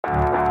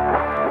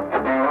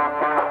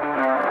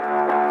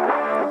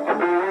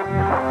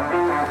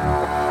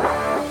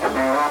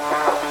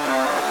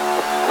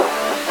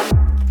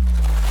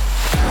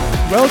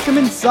Welcome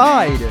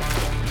inside.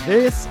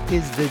 This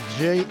is the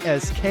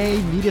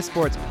JSK Media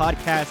Sports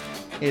Podcast.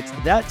 It's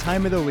that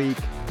time of the week,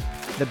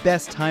 the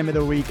best time of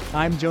the week.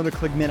 I'm Jonah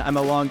Kligman. I'm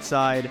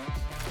alongside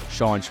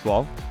Shaun,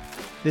 Shpall.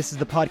 This is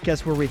the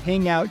podcast where we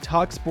hang out,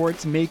 talk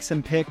sports, make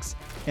some picks,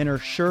 and are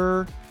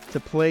sure to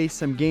play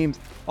some games.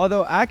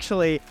 Although,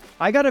 actually,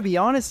 I gotta be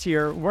honest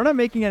here, we're not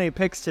making any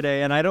picks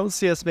today, and I don't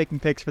see us making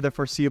picks for the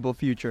foreseeable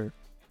future.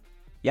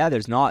 Yeah,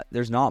 there's not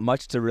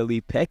much to really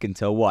pick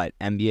until what?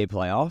 NBA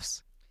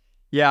playoffs?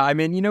 Yeah, I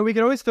mean, we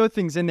could always throw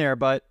things in there,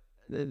 but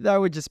that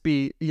would just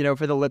be,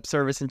 for the lip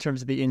service in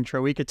terms of the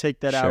intro. We could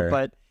take that out.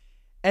 But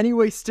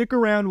anyway, stick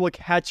around. We'll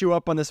catch you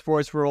up on the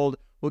sports world.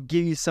 We'll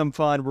give you some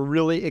fun. We're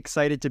really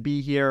excited to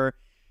be here.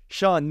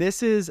 Shaun,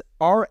 this is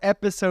our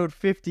episode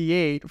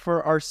 58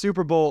 for our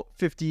Super Bowl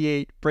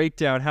 58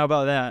 breakdown. How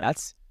about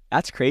that?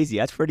 That's crazy.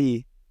 That's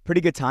pretty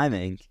good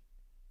timing.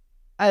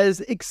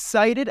 As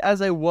excited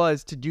as I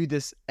was to do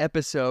this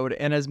episode,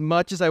 and as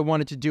much as I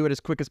wanted to do it as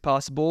quick as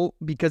possible,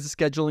 because of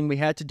scheduling, we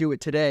had to do it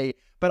today.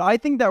 But I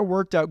think that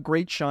worked out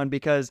great, Shaun,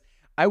 because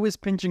I was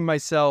pinching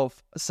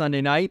myself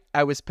Sunday night.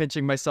 I was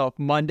pinching myself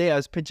Monday. I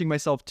was pinching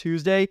myself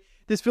Tuesday.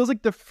 This feels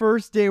like the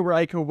first day where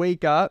I could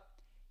wake up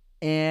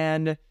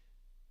and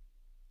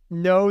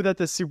know that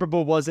the Super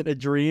Bowl wasn't a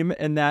dream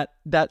and that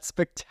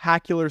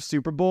spectacular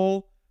Super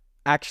Bowl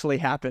actually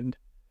happened.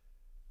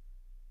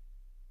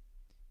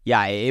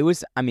 Yeah, it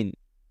was,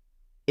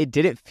 it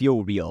didn't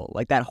feel real.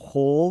 Like that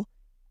whole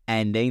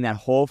ending, that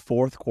whole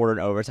fourth quarter and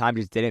overtime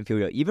just didn't feel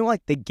real. Even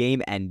like the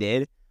game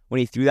ended when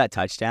he threw that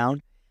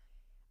touchdown,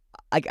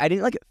 I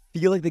didn't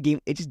feel like the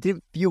game, it just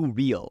didn't feel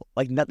real.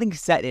 Like nothing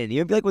set in.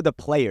 Even with the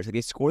players,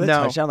 they scored the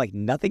touchdown,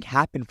 nothing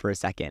happened for a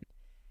second.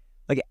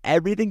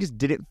 Everything just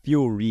didn't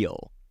feel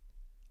real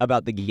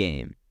about the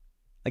game.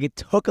 It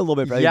took a little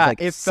bit for it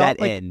to set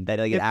in that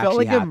it actually felt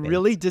like happened. A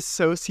really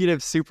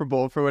dissociative Super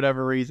Bowl for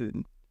whatever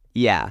reason.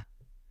 Yeah,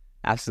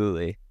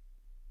 absolutely.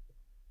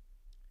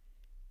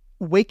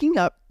 Waking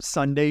up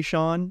Sunday,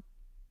 Shaun,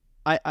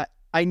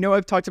 I know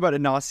I've talked about ad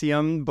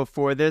nauseum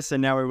before this,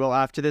 and now I will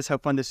after this, how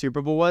fun the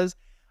Super Bowl was.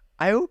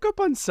 I woke up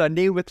on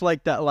Sunday with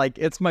that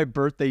it's my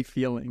birthday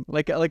feeling,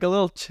 like a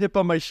little chip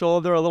on my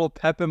shoulder, a little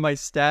pep in my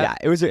step. Yeah,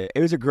 it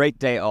was a great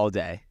day all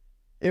day.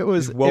 It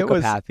was just woke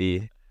up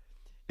happy.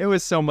 It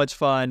was so much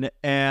fun,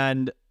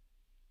 and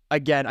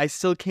again, I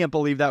still can't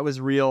believe that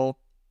was real.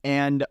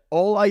 And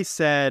all I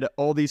said,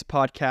 all these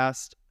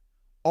podcasts,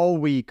 all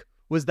week,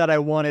 was that I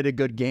wanted a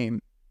good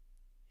game.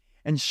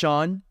 And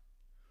Shaun,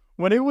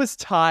 when it was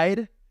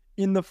tied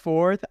in the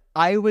fourth,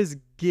 I was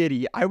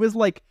giddy. I was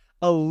like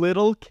a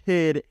little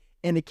kid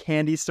in a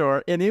candy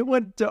store, and it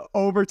went to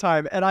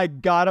overtime, and I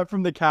got up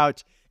from the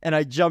couch, and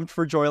I jumped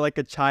for joy like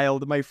a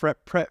child. My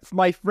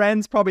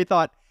friends probably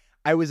thought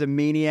I was a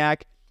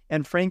maniac,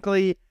 and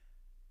frankly,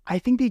 I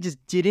think they just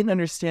didn't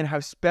understand how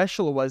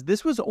special it was.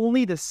 This was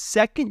only the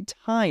second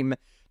time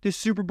the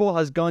Super Bowl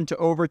has gone to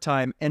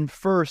overtime, and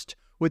first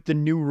with the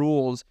new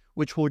rules,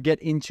 which we'll get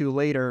into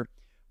later.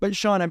 But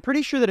Shaun, I'm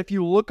pretty sure that if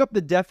you look up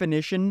the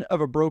definition of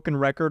a broken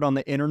record on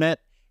the internet,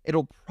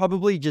 it'll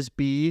probably just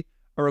be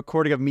a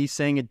recording of me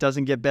saying it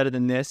doesn't get better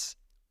than this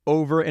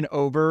over and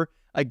over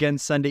again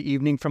Sunday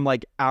evening from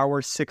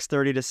hour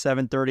 6:30 to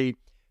 7:30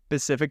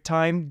 Pacific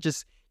time.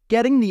 Just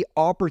getting the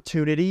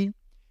opportunity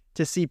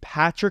to see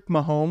Patrick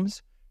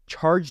Mahomes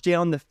charge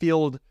down the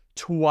field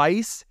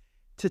twice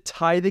to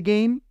tie the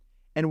game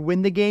and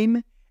win the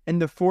game in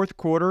the fourth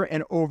quarter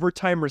and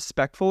overtime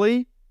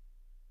respectfully,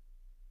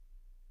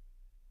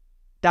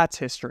 that's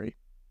history.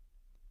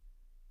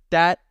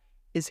 That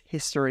is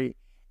history.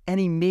 And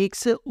he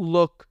makes it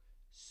look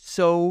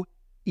so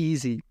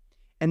easy.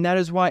 And that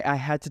is why I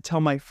had to tell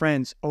my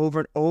friends over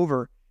and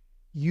over,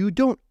 you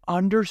don't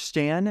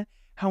understand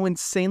how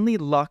insanely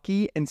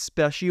lucky and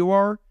special you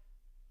are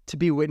to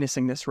be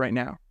witnessing this right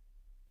now.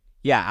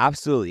 Yeah,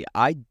 absolutely.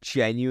 I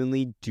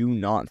genuinely do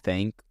not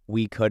think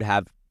we could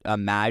have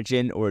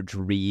imagined or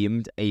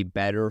dreamed a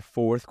better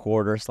fourth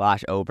quarter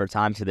 /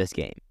 overtime to this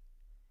game.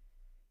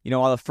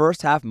 While the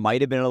first half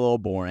might have been a little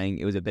boring,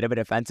 it was a bit of a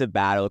defensive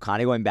battle,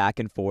 kind of going back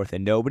and forth,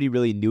 and nobody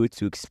really knew what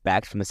to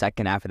expect from the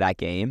second half of that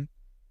game.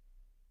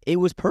 It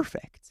was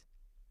perfect.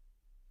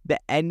 The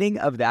ending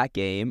of that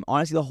game,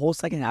 honestly, the whole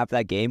second half of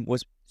that game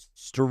was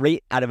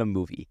straight out of a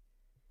movie.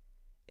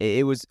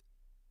 It was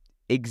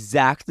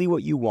exactly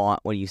what you want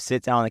when you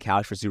sit down on the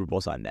couch for Super Bowl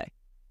Sunday.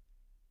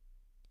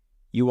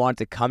 You want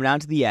to come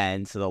down to the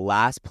end, to the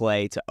last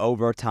play, to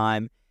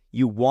overtime.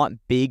 You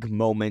want big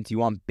moments. You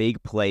want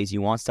big plays. You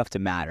want stuff to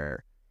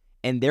matter.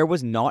 And there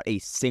was not a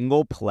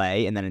single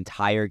play in that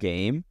entire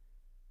game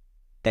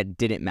that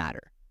didn't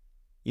matter.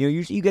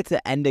 Usually you get to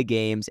the end of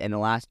games and the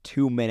last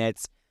 2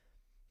 minutes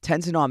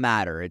tends to not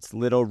matter. It's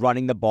little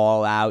running the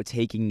ball out,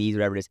 taking knees,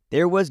 whatever it is.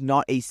 There was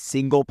not a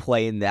single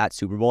play in that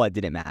Super Bowl that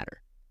didn't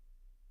matter,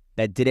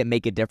 that didn't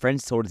make a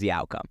difference towards the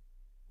outcome,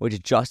 which is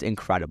just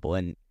incredible.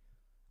 And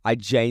I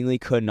genuinely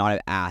could not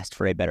have asked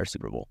for a better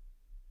Super Bowl.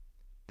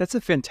 That's a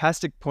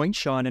fantastic point,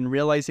 Shaun, and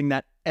realizing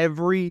that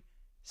every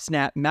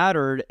snap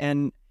mattered.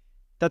 And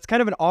that's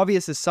kind of an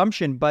obvious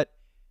assumption, but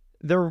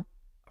there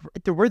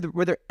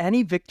Were there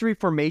any victory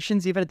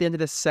formations even at the end of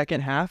the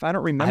second half? I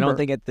don't remember. I don't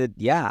think at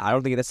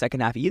the second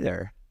half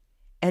either.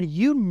 And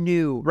you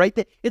knew, right?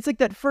 That it's like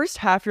that first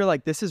half, you're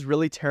like, this is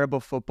really terrible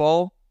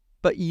football,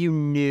 but you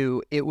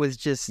knew it was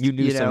just, you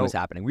knew something was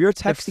happening. We were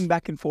texting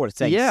back and forth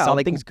saying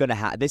something's going to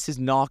happen. This is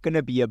not going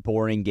to be a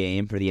boring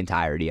game for the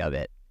entirety of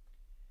it.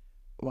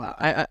 Wow.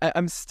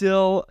 I'm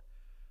still,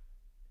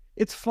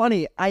 it's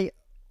funny. I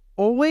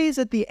always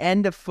at the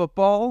end of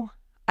football,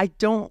 I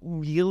don't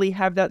really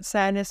have that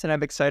sadness, and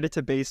I'm excited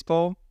to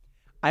baseball.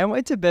 I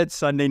went to bed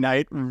Sunday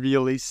night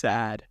really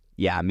sad.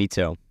 Yeah, me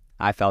too.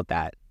 I felt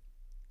that.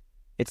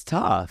 It's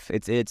tough.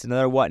 It's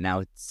another, what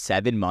now,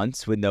 7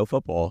 months with no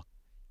football.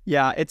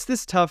 Yeah, it's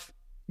this tough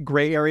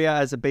gray area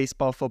as a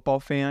baseball football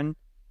fan.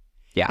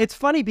 Yeah. It's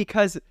funny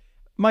because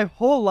my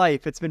whole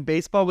life it's been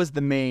baseball was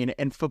the main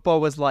and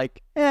football was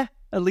like, at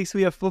least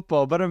we have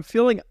football. But I'm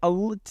feeling a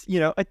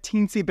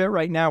teensy bit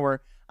right now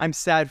where I'm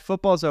sad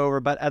football's over,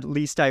 but at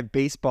least I have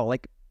baseball.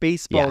 Like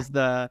baseball's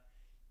the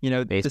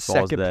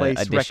second place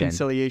addition.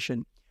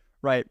 Reconciliation.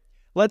 Right.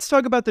 Let's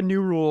talk about the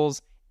new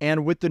rules.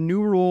 And with the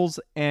new rules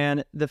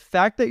and the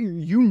fact that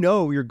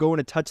you're going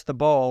to touch the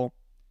ball,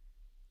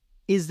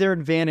 is there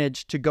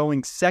advantage to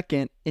going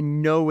second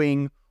and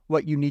knowing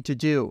what you need to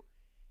do?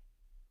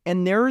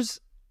 And there's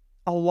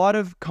a lot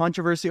of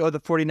controversy. The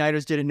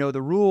 49ers didn't know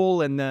the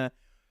rule, and the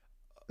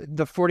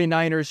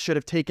 49ers should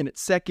have taken it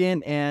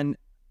second. And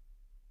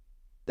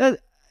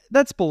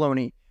that's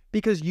baloney,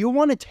 because you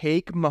want to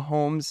take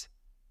Mahomes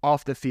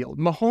off the field.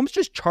 Mahomes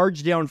just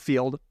charged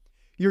downfield.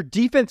 Your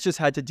defense just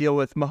had to deal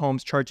with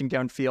Mahomes charging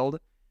downfield.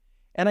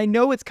 And I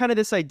know it's kind of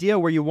this idea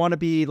where you want to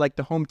be like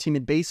the home team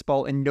in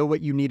baseball and know what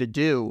you need to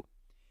do.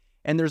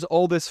 And there's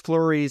all this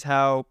flurries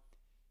how,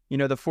 the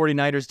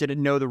 49ers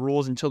didn't know the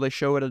rules until they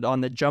showed it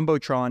on the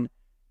Jumbotron.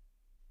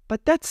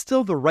 But that's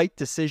still the right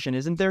decision,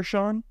 isn't there,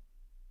 Shaun?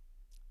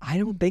 I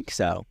don't think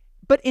so.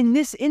 But in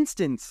this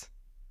instance,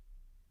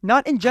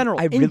 not in general.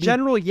 In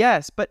general,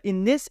 yes. But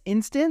in this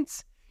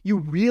instance, you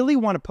really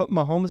want to put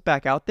Mahomes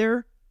back out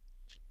there?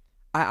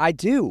 I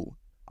do.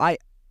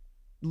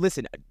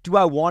 Listen, do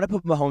I want to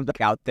put Mahomes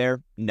back out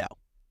there? No.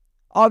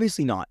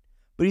 Obviously not.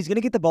 But he's going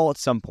to get the ball at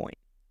some point.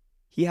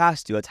 He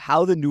has to. That's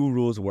how the new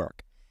rules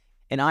work.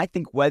 And I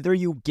think whether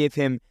you give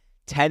him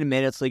 10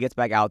 minutes till he gets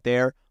back out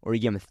there or you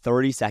give him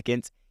 30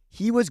 seconds,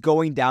 he was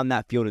going down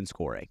that field and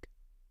scoring.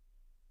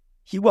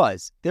 He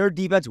was. Their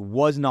defense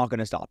was not going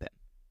to stop him.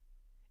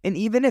 And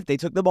even if they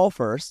took the ball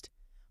first,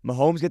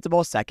 Mahomes gets the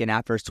ball second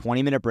after his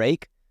 20-minute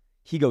break,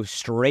 he goes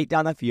straight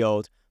down the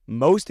field,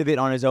 most of it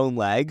on his own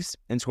legs,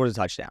 and scores a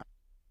touchdown.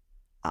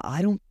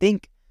 I don't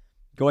think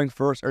going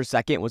first or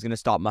second was going to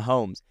stop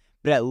Mahomes,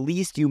 but at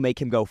least you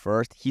make him go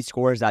first. He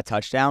scores that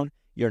touchdown.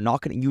 You're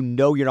not going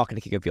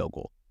to kick a field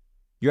goal.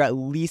 You're at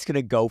least going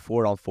to go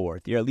for it on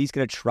fourth. You're at least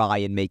going to try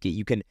and make it.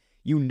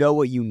 You know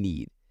what you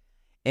need.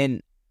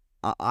 And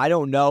I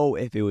don't know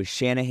if it was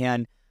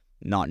Shanahan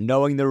not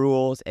knowing the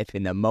rules, if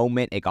in the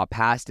moment it got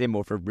past him,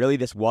 or if really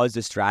this was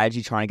the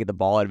strategy trying to get the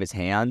ball out of his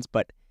hands,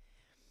 but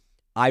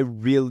I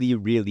really,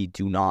 really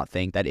do not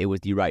think that it was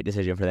the right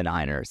decision for the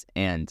Niners.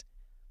 And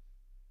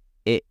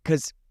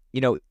because,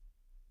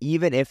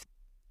 even if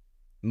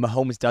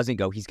Mahomes doesn't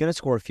go, he's going to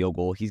score a field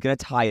goal. He's going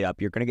to tie it up.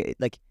 You're going to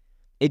get,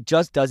 it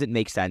just doesn't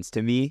make sense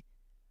to me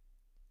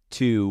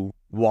to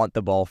want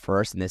the ball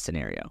first in this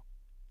scenario.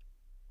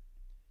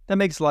 That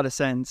makes a lot of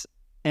sense.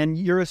 And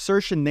your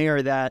assertion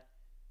there that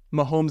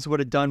Mahomes would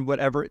have done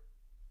whatever it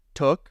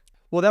took,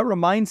 well, that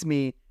reminds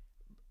me,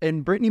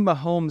 in Brittany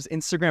Mahomes'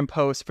 Instagram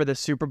post for the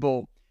Super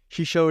Bowl,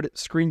 she showed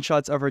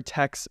screenshots of her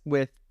texts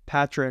with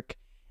Patrick,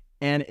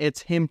 and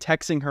it's him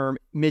texting her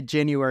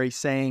mid-January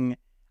saying,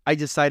 I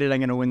decided I'm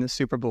going to win the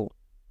Super Bowl.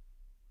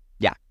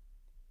 Yeah.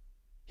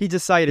 He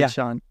decided,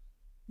 Shaun.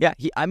 Yeah,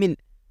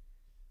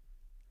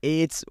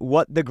 it's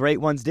what the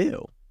great ones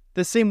do.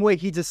 The same way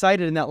he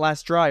decided in that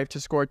last drive to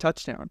score a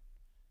touchdown.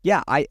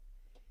 Yeah,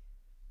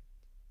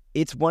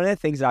 it's one of the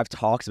things that I've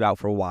talked about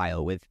for a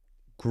while with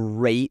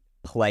great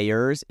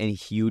players in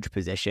huge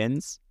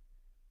positions,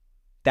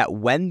 that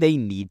when they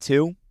need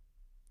to,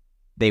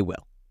 they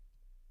will.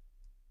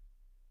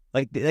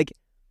 Like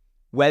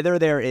whether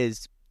there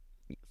is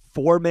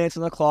 4 minutes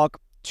on the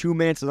clock, 2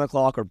 minutes on the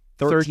clock, or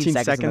 13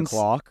 seconds on the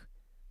clock,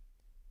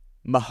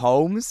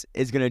 Mahomes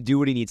is going to do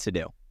what he needs to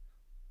do.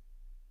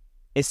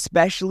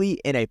 Especially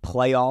in a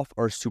playoff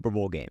or Super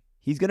Bowl game.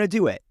 He's going to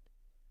do it.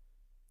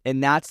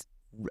 And I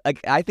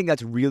think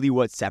that's really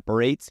what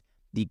separates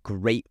the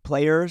great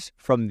players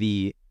from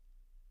the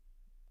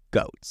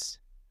GOATs,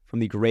 from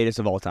the greatest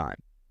of all time.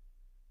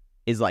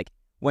 Is like,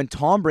 when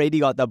Tom Brady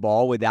got the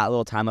ball with that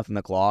little time left on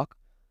the clock,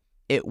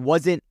 it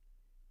wasn't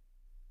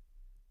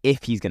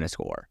if he's going to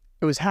score.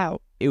 It was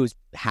how. It was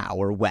how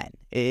or when.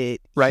 He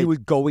was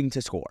going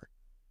to score.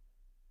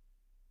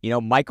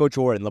 Michael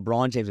Jordan,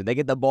 LeBron James, when they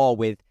get the ball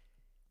with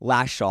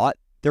last shot,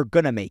 they're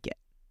going to make it.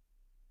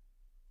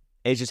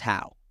 It's just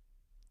how.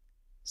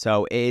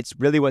 So it's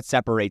really what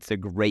separates the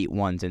great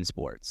ones in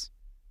sports.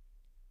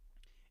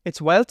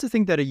 It's wild to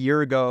think that a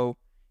year ago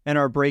in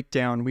our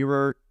breakdown, we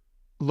were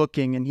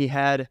looking and he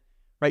had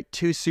right?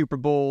 2 Super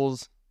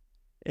Bowls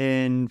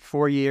in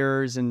 4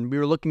 years. And we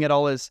were looking at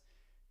all his,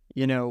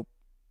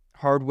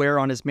 hardware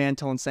on his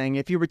mantle and saying,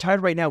 if he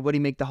retired right now, would he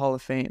make the Hall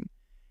of Fame?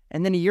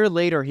 And then a year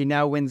later, he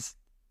now wins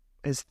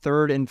his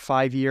 3rd in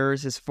 5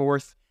 years, his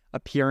 4th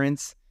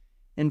appearance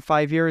in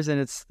 5 years. And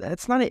it's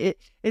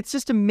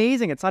just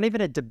amazing. It's not even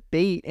a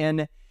debate.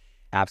 And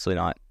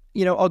absolutely not.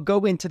 I'll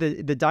go into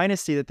the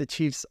dynasty that the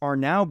Chiefs are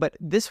now, but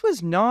this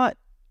was not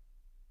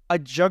a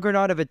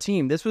juggernaut of a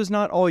team. This was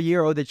not all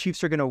year, the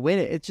Chiefs are going to win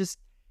it. It's just,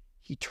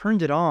 he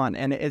turned it on,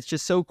 and it's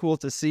just so cool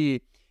to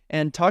see.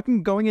 And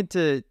going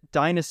into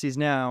dynasties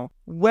now,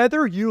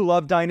 whether you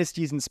love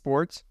dynasties in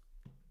sports,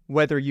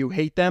 whether you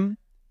hate them,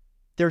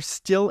 they're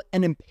still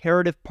an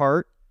imperative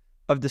part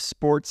of the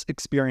sports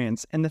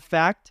experience. And the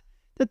fact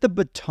that the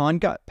baton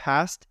got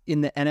passed in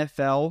the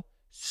NFL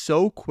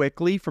so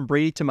quickly from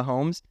Brady to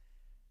Mahomes,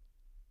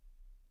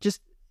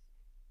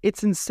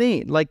 it's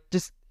insane. Like,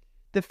 just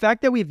the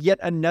fact that we have yet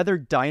another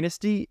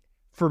dynasty,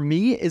 for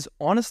me, is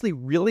honestly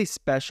really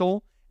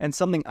special and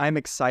something I'm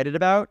excited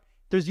about.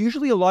 There's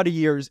usually a lot of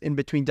years in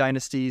between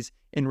dynasties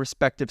in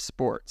respective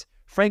sports.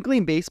 Frankly,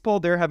 in baseball,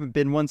 there haven't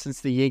been one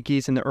since the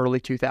Yankees in the early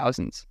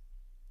 2000s.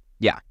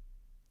 Yeah.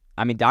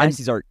 I mean,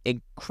 dynasties are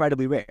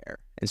incredibly rare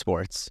in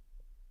sports.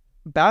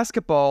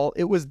 Basketball,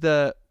 it was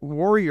the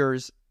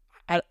Warriors.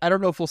 I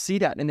don't know if we'll see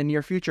that in the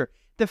near future.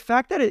 The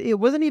fact that it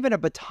wasn't even a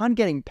baton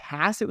getting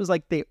passed, it was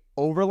like they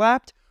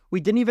overlapped.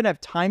 We didn't even have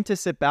time to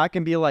sit back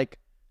and be like,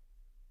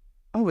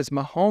 oh, is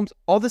Mahomes?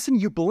 All of a sudden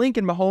you blink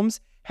and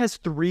Mahomes has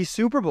 3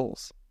 Super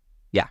Bowls.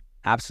 Yeah,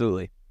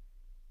 absolutely.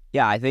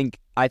 Yeah, I think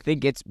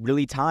it's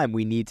really time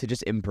we need to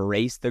just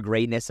embrace the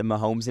greatness of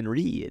Mahomes and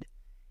Reed.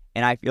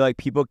 And I feel like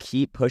people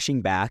keep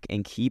pushing back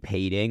and keep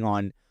hating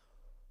on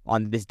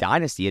this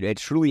dynasty. It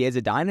truly is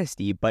a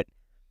dynasty, but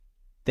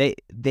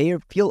they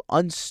feel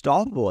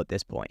unstoppable at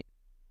this point.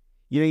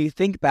 You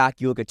think back,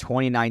 you look at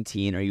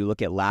 2019 or you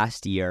look at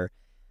last year,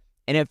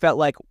 and it felt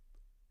like,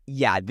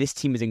 yeah, this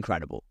team is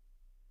incredible.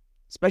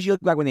 Especially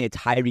look back when they had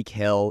Tyreek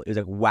Hill, it was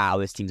like, wow,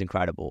 this team's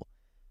incredible.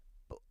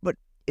 But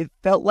it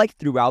felt like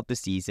throughout the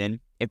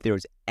season, if there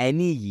was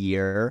any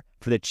year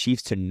for the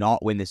Chiefs to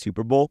not win the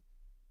Super Bowl,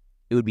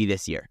 it would be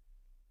this year.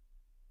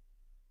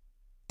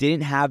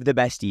 Didn't have the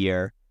best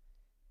year,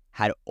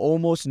 had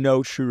almost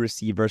no true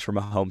receivers for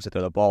Mahomes to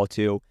throw the ball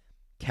to.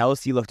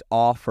 Kelsey looked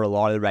off for a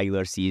lot of the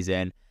regular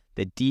season.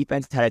 The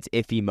defense had its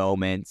iffy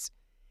moments.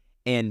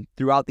 And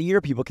throughout the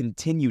year, people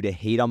continue to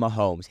hate on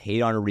Mahomes,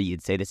 hate on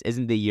Reed, say this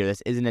isn't the year,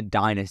 this isn't a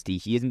dynasty,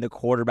 he isn't the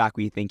quarterback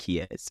we think he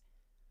is.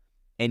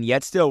 And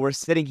yet still, we're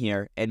sitting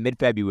here in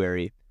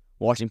mid-February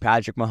watching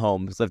Patrick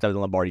Mahomes lift up the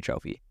Lombardi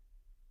Trophy.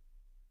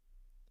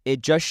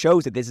 It just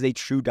shows that this is a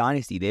true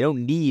dynasty. They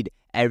don't need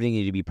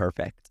everything to be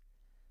perfect.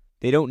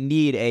 They don't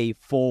need a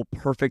full,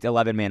 perfect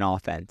 11-man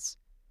offense.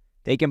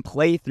 They can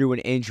play through an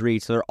injury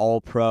to their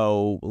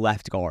all-pro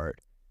left guard.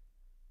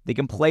 They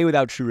can play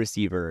without true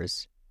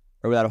receivers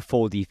or without a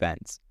full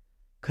defense.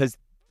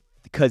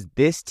 Because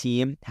this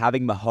team,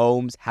 having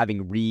Mahomes,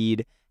 having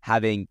Reed,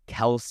 having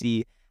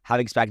Kelsey,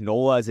 having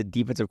Spagnuolo as a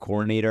defensive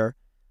coordinator,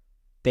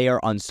 they are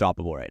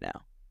unstoppable right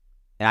now.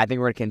 And I think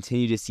we're going to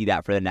continue to see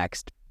that for the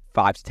next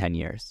 5 to 10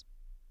 years.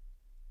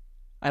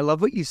 I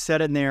love what you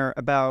said in there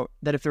about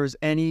that if there was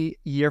any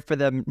year for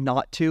them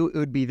not to, it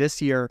would be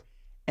this year.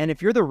 And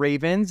if you're the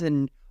Ravens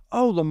and,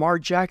 Lamar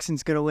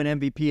Jackson's going to win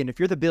MVP. And if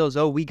you're the Bills,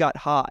 we got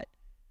hot.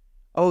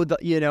 Or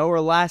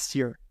last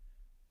year.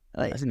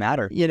 It doesn't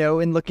matter.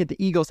 And look at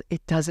the Eagles,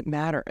 it doesn't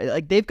matter.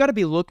 Like, they've got to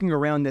be looking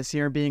around this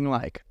year and being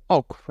like,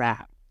 oh,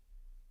 crap.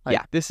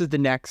 This is the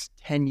next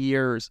 10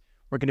 years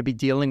we're going to be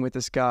dealing with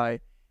this guy.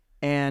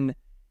 And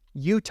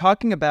you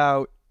talking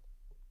about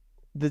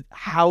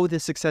how the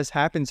success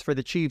happens for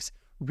the Chiefs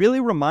really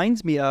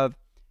reminds me of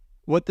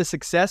what the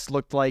success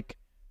looked like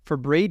for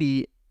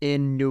Brady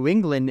in New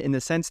England, in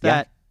the sense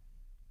that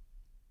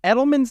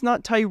Edelman's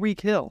not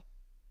Tyreek Hill,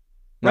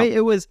 right? No.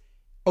 It was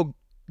a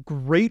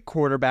great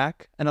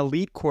quarterback, an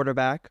elite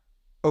quarterback,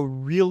 a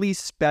really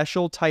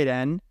special tight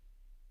end,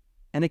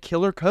 and a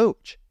killer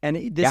coach.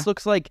 And this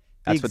looks like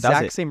the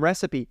exact same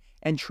recipe.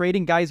 And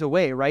trading guys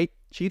away, right?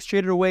 Chiefs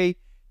traded away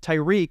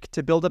Tyreek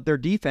to build up their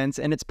defense,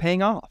 and it's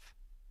paying off.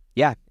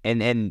 Yeah,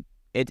 and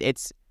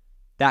it's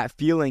that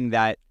feeling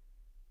that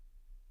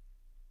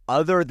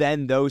other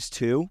than those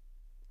two,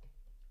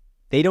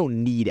 they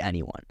don't need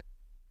anyone,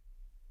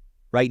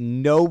 right?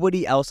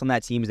 Nobody else on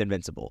that team is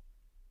invincible.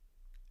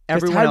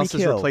 Everyone else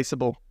is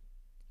replaceable.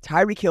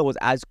 Tyreek Hill was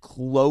as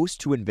close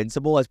to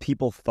invincible as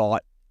people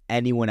thought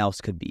anyone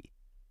else could be.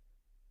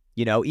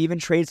 Even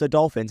trades the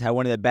Dolphins had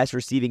one of the best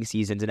receiving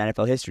seasons in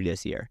NFL history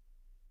this year.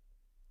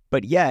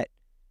 But yet,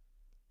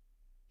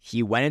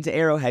 he went into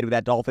Arrowhead with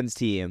that Dolphins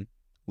team,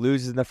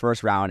 loses in the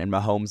first round, and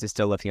Mahomes is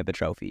still lifting up the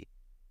trophy.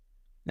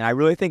 And I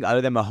really think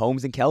other than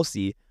Mahomes and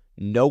Kelsey,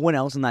 no one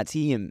else on that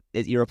team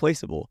is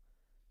irreplaceable.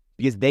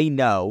 Because they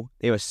know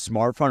they have a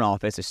smart front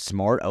office, a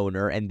smart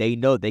owner, and they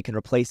know they can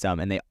replace him,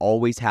 and they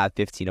always have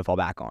 15 to fall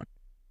back on.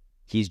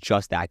 He's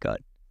just that good.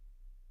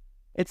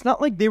 It's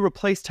not like they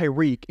replaced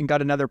Tyreek and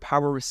got another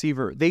power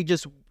receiver. They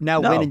just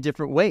now win No. in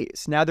different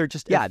ways. Now they're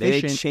just Yeah, they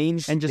efficient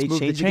changed and just they move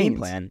the changed the game chains.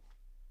 plan.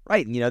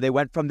 Right. They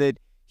went from the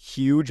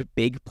huge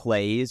big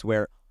plays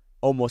where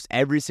almost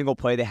every single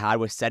play they had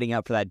was setting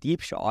up for that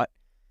deep shot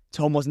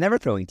to almost never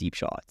throwing deep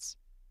shots.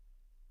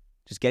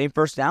 Just getting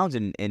first downs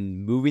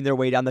and moving their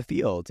way down the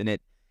field. And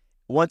it,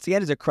 once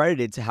again, is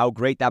accredited to how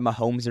great that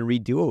Mahomes and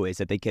Reed duo is,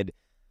 that they could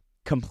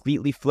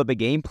completely flip a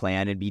game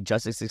plan and be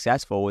just as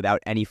successful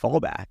without any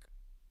fallback.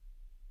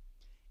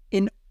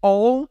 In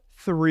all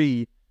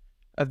 3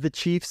 of the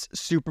Chiefs'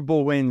 Super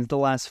Bowl wins the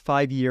last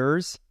 5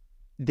 years,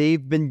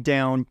 they've been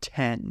down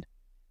 10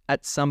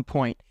 at some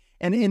point.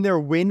 And in their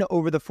win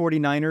over the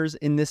 49ers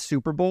in this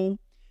Super Bowl,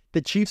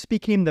 the Chiefs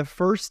became the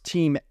first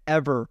team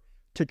ever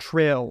to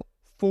trail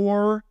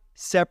 4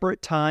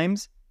 separate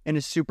times in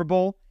a Super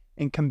Bowl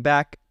and come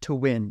back to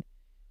win.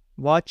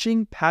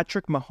 Watching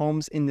Patrick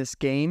Mahomes in this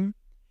game,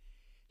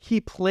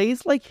 he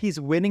plays like he's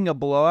winning a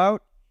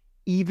blowout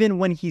even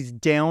when he's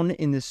down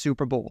in the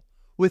Super Bowl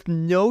with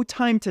no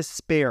time to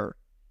spare.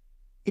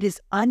 It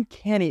is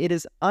uncanny. It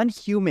is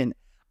unhuman.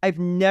 I've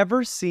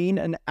never seen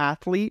an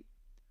athlete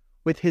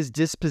with his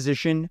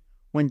disposition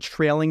when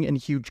trailing in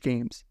huge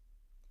games.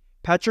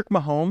 Patrick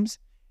Mahomes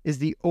is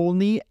the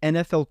only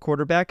NFL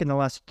quarterback in the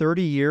last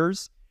 30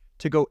 years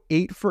to go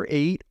 8 for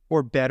 8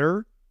 or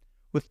better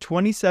with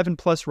 27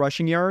 plus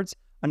rushing yards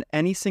on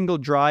any single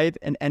drive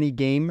in any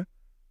game,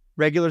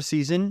 regular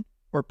season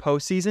or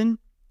postseason.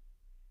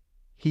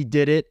 He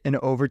did it in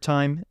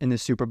overtime in the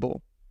Super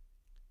Bowl.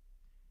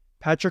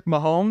 Patrick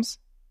Mahomes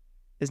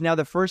is now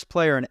the first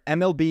player in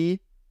MLB,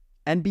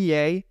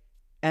 NBA,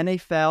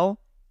 NFL,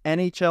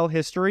 NHL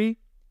history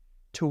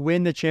to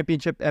win the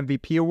championship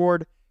MVP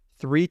award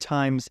 3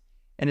 times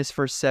in his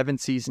first 7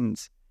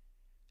 seasons.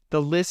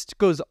 The list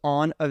goes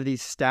on of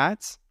these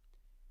stats,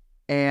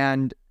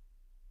 and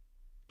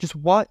just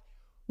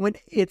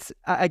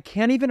I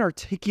can't even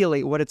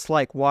articulate what it's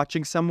like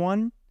watching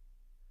someone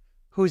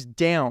who's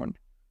down,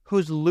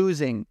 who's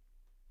losing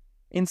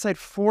inside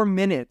 4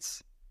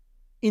 minutes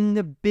in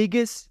the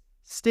biggest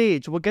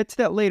stage. We'll get to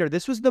that later.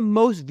 This was the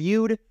most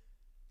viewed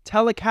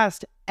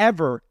telecast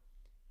ever.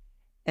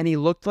 And he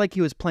looked like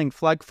he was playing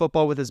flag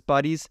football with his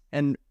buddies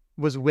and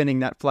was winning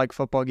that flag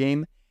football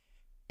game.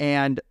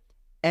 And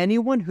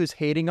anyone who's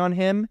hating on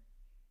him,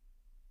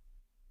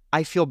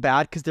 I feel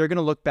bad because they're going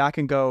to look back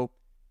and go,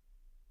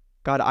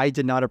 God, I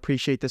did not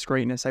appreciate this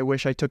greatness. I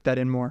wish I took that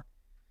in more.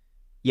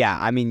 Yeah,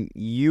 I mean,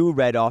 you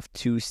read off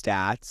 2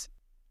 stats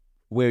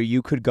where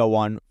you could go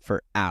on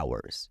for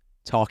hours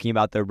talking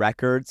about the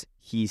records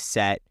he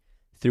set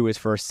through his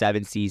first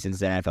 7 seasons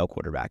as an NFL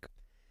quarterback.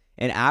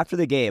 And after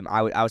the game,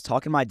 I was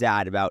talking to my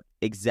dad about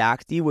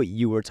exactly what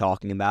you were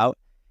talking about,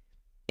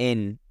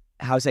 in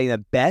how saying the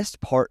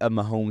best part of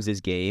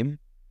Mahomes' game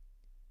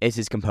is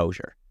his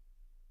composure.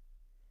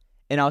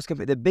 And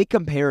the big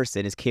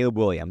comparison is Caleb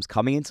Williams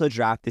coming into the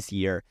draft this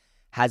year,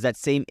 has that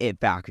same it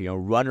factor,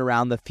 run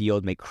around the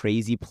field, make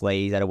crazy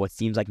plays out of what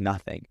seems like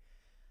nothing.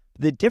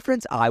 The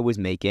difference I was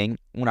making,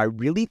 when I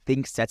really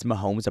think sets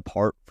Mahomes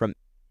apart from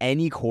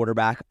any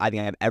quarterback I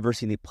think I've ever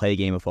seen play a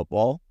game of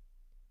football,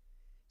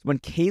 is when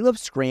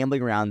Caleb's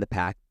scrambling around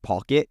the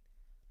pocket,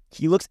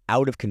 he looks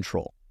out of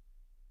control.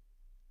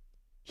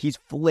 He's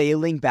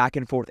flailing back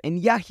and forth. And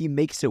yeah, he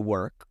makes it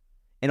work.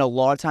 And a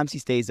lot of times he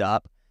stays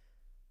up.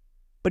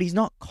 But he's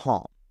not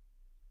calm.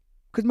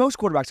 Because most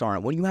quarterbacks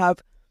aren't. When you have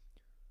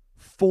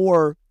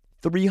 4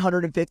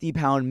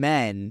 350-pound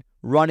men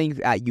running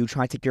at you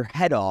trying to take your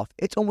head off,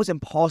 it's almost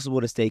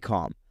impossible to stay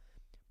calm.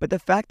 But the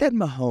fact that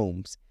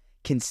Mahomes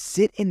can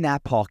sit in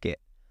that pocket,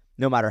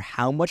 no matter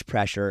how much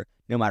pressure,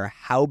 no matter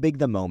how big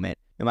the moment,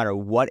 no matter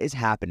what is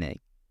happening,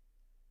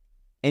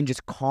 and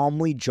just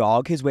calmly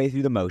jog his way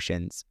through the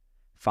motions,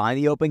 find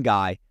the open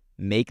guy,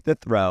 make the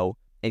throw,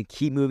 and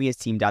keep moving his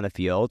team down the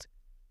field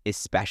is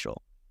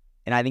special.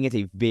 And I think it's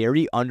a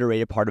very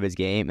underrated part of his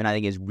game, and I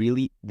think is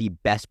really the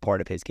best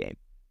part of his game.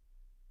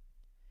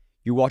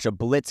 You watch a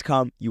blitz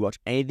come, you watch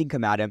anything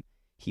come at him,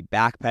 he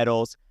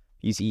backpedals,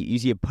 you see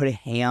him put a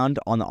hand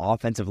on the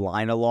offensive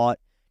line a lot,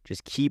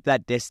 just keep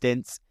that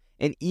distance,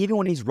 and even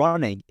when he's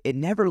running, it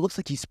never looks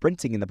like he's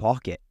sprinting in the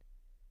pocket.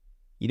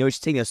 He's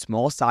just taking those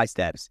small side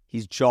steps,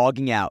 he's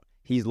jogging out,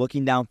 he's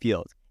looking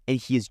downfield, and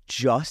he is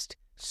just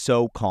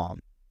so calm.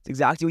 It's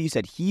exactly what you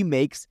said. He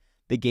makes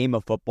the game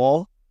of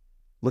football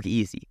look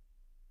easy.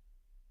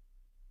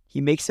 He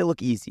makes it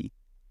look easy.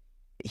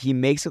 He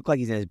makes it look like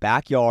he's in his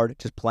backyard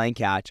just playing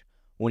catch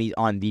when he's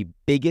on the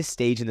biggest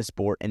stage in the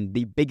sport and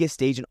the biggest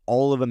stage in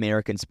all of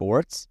American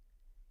sports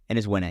and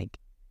is winning.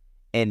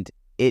 And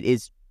it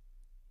is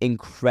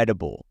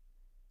incredible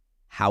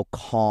how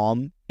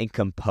calm and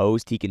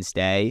composed he can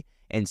stay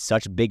in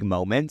such big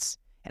moments.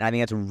 And I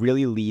think that's what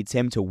really leads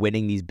him to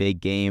winning these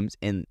big games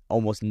and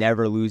almost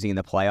never losing in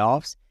the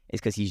playoffs, is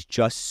because he's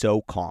just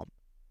so calm.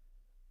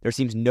 There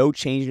seems no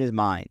change in his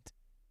mind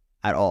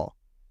at all.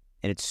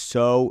 And it's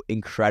so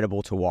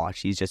incredible to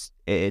watch.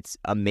 It's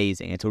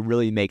amazing. It's what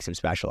really makes him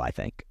special, I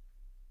think.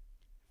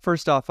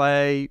 First off,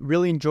 I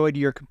really enjoyed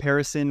your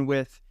comparison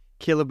with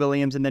Caleb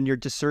Williams and then your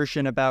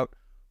dissertation about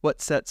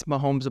what sets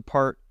Mahomes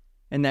apart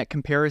in that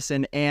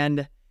comparison.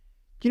 And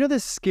you know the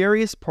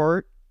scariest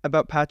part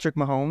about Patrick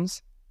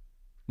Mahomes?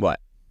 What?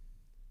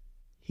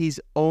 He's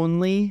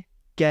only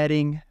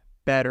getting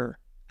better.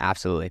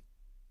 Absolutely.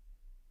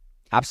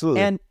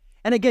 Absolutely.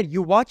 And again,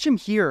 you watch him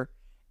here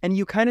and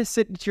you kind of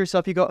sit to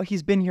yourself, you go, oh,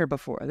 he's been here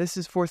before. This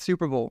is fourth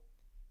Super Bowl.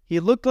 He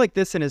looked like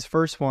this in his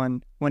first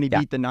one when he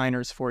beat the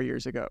Niners 4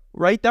 years ago,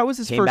 right? That was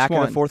his first one. Came back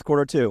in the fourth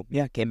quarter too.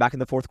 Yeah, came back in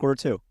the fourth quarter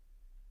too.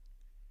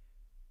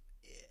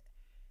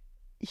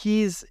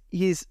 He's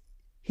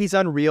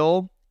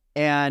unreal,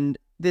 and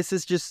this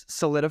is just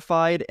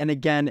solidified. And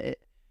again,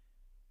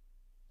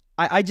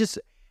 I just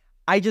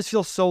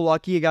feel so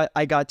lucky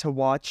I got to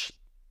watch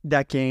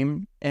that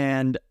game.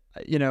 And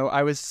you know,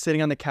 I was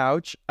sitting on the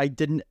couch.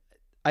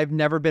 I've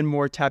never been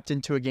more tapped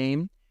into a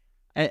game.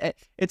 And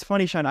it's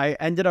funny, Shaun, I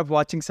ended up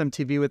watching some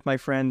TV with my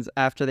friends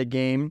after the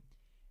game,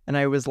 and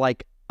I was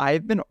like,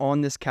 I've been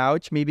on this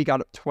couch, maybe got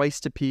up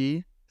twice to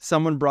pee.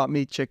 Someone brought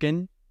me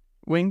chicken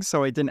wings,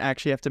 so I didn't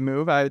actually have to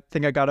move. I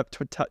think I got up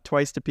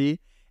twice to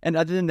pee. And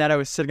other than that, I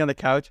was sitting on the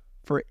couch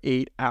for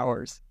 8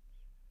 hours.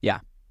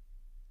 Yeah.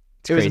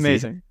 It was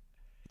amazing.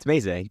 It's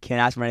amazing. Can't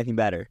ask for anything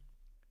better.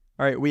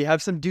 All right, we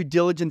have some due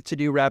diligence to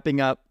do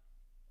wrapping up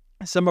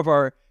some of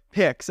our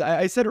picks.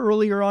 I said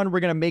earlier on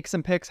we're going to make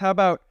some picks. How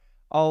about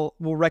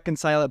we'll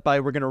reconcile it by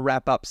we're going to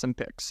wrap up some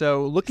picks.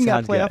 So looking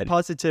at playoff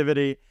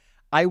positivity,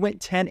 I went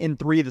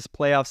 10-3 this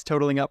playoffs,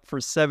 totaling up for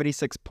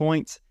 76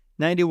 points.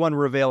 91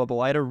 were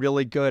available. I had a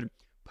really good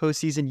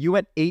postseason. You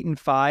went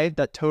 8-5.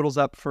 That totals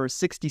up for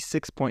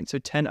 66 points, so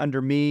 10 under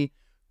me.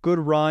 Good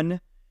run.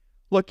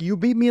 Look, you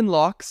beat me in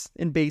locks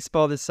in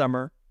baseball this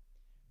summer.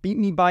 Beat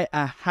me by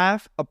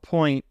 0.5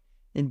 point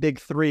in Big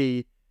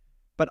Three.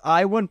 But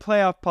I won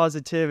playoff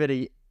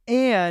positivity,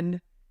 and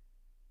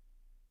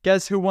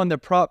guess who won the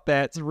prop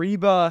bets?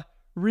 Reba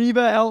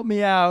helped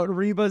me out.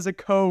 Reba's a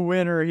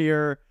co-winner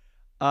here.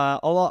 A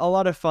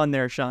lot of fun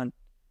there, Shaun.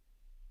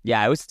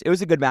 Yeah, it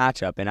was a good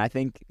matchup, and I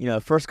think, you know,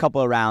 the first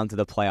couple of rounds of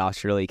the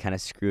playoffs really kind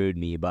of screwed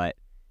me, but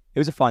that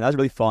was a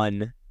really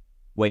fun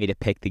way to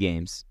pick the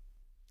games.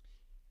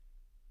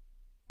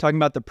 Talking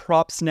about the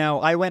props now,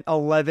 I went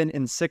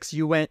 11-6.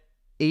 You went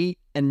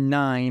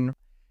 8-9.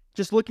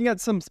 Just looking at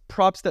some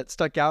props that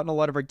stuck out and a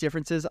lot of our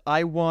differences,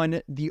 I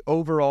won the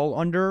overall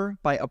under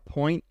by 1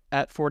 point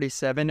at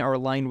 47. Our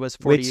line was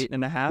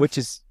 48.5. Which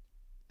is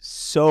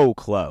so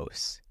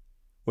close,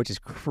 which is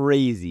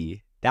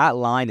crazy. That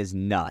line is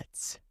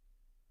nuts.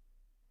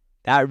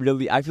 I feel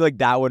like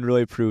that one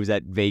really proves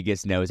that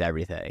Vegas knows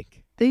everything.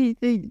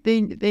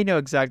 They know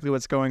exactly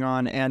what's going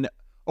on, and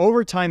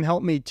overtime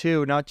helped me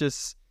too, not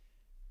just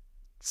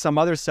some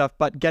other stuff,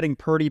 but getting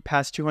Purdy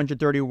past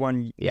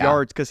 231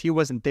 yards because he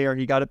wasn't there.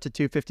 He got up to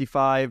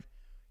 255.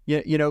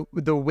 You know,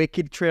 the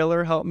Wicked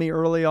trailer helped me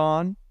early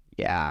on.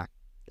 Yeah,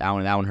 that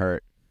one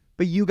hurt.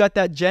 But you got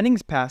that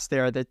Jennings pass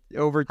there, that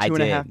over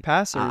 2.5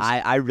 passers.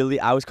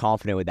 I was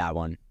confident with that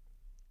one.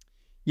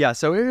 Yeah,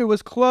 so it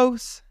was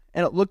close,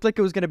 and it looked like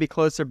it was going to be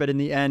closer, but in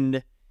the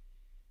end,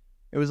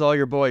 it was all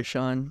your boy,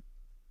 Shaun.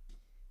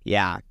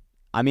 Yeah,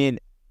 I mean,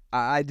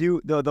 I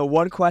do. The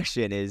one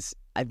question is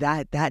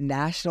that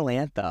national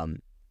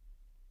anthem,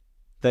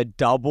 the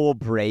double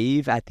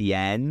brave at the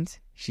end.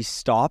 She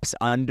stops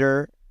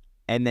under,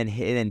 and then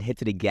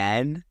hits it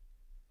again.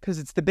 Because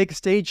it's the big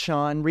stage,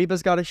 Shaun.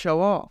 Reba's got to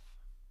show off.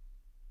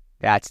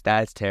 That's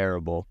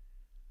terrible.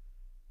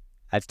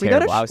 That's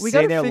terrible. I was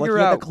sitting there looking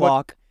at the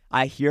clock.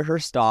 I hear her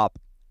stop.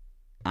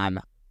 I'm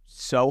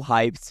so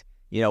hyped.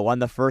 You know, won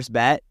the first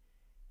bet,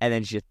 and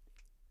then she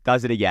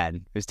does it again.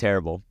 It was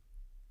terrible.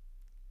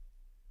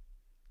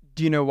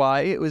 Do you know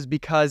why? It was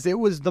because it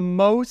was the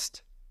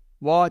most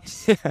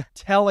watched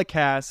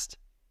telecast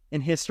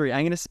in history.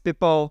 I'm going to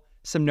spitball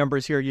some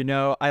numbers here. You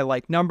know, I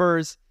like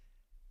numbers.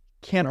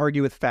 Can't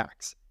argue with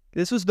facts.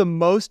 This was the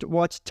most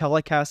watched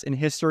telecast in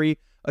history,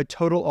 a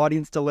total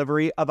audience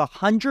delivery of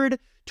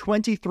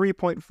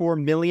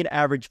 123.4 million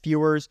average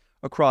viewers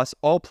across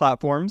all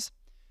platforms.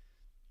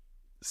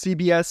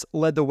 CBS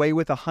led the way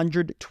with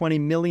 120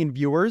 million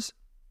viewers.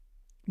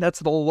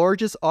 That's the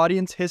largest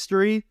audience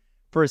history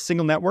for a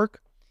single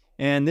network.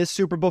 And this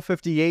Super Bowl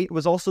 58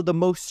 was also the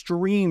most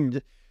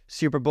streamed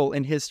Super Bowl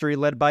in history,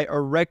 led by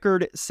a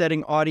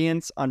record-setting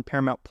audience on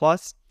Paramount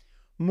Plus.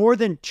 More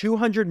than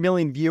 200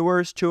 million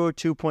viewers,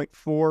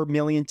 202.4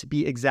 million to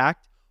be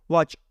exact,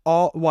 watched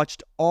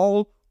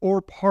all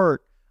or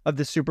part of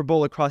the Super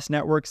Bowl across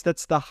networks.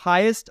 That's the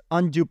highest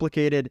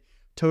unduplicated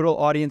total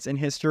audience in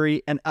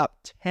history, and up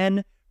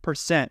 10%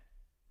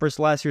 versus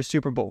last year's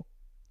Super Bowl.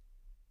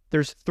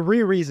 There's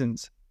 3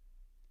 reasons.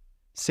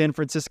 San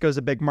Francisco's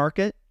a big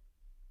market.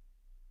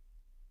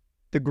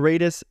 The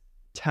greatest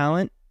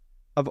talent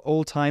of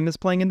all time is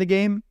playing in the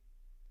game,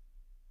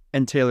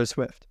 and Taylor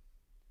Swift.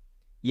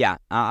 Yeah,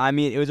 I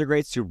mean, it was a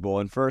great Super Bowl.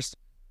 And first,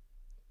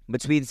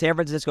 between San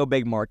Francisco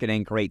big market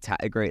and great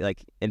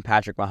like in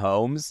Patrick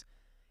Mahomes,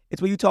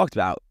 it's what you talked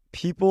about.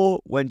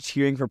 People, when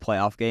cheering for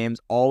playoff games,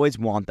 always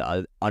want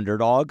the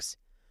underdogs,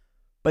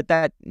 but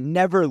that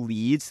never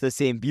leads to the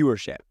same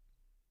viewership.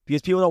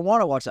 because people don't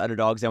want to watch the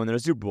underdogs then when they're a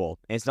Super Bowl,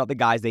 and it's not the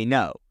guys they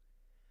know.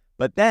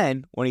 But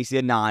then when you see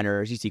the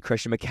Niners, you see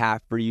Christian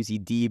McCaffrey, you see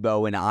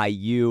Debo and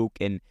Ayuk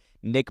and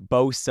Nick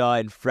Bosa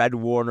and Fred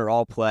Warner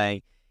all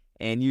playing,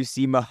 and you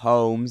see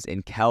Mahomes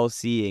and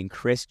Kelsey and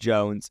Chris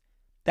Jones.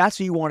 That's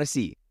who you want to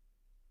see.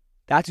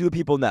 That's who the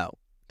people know.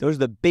 Those are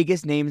the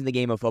biggest names in the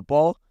game of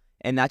football,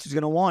 and that's who's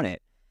going to want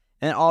it.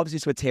 And obviously,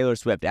 it's with Taylor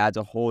Swift adds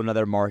a whole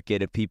another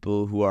market of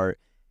people who are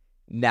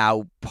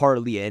now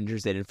partly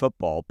interested in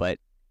football. But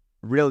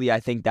really, I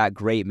think that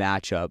great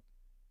matchup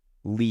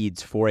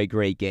leads for a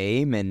great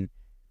game, and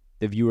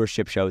the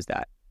viewership shows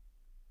that.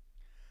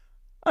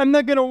 I'm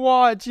not gonna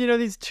watch.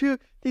 These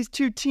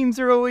two teams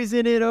are always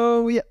in it.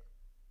 Oh yeah.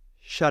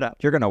 Shut up.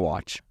 You're gonna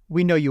watch.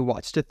 We know you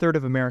watched. A third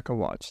of America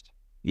watched.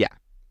 Yeah.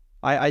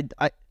 I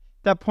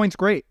that point's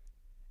great.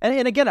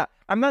 And again,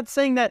 I'm not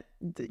saying that,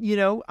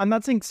 I'm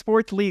not saying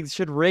sports leagues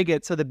should rig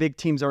it so the big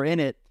teams are in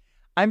it.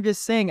 I'm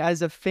just saying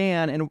as a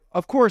fan, and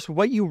of course,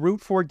 what you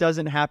root for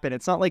doesn't happen.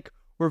 It's not like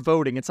we're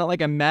voting. It's not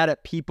like I'm mad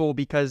at people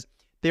because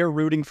they're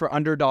rooting for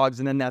underdogs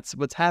and then that's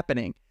what's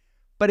happening.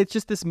 But it's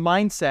just this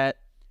mindset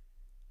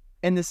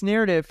and this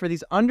narrative for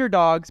these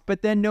underdogs,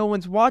 but then no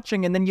one's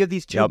watching, and then you have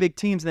these two big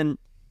teams. Then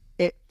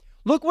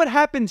look what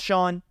happens,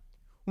 Shaun,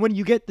 when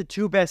you get the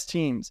two best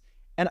teams.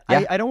 And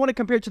I don't want to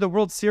compare it to the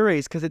World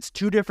Series because it's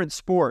two different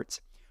sports.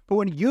 But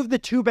when you have the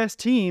two best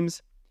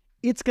teams,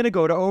 it's going to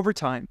go to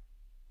overtime.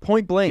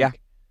 Point blank.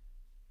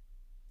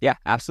 Yeah,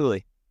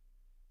 absolutely.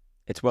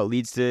 It's what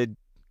leads to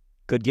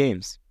good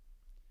games.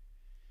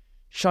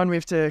 Shaun, we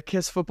have to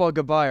kiss football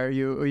goodbye. Are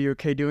you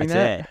okay doing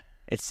that? It.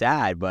 It's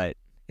sad, but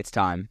it's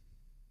time.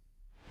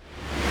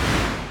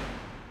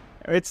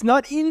 It's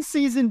not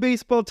in-season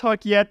baseball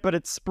talk yet, but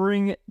it's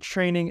spring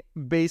training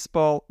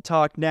baseball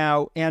talk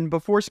now. And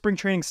before spring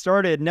training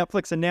started,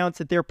 Netflix announced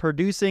that they're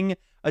producing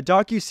a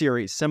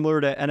docuseries similar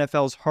to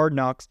NFL's Hard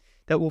Knocks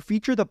that will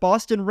feature the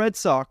Boston Red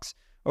Sox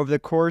over the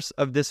course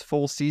of this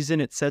full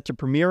season. It's set to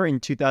premiere in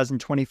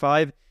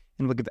 2025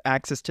 and will give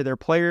access to their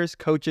players,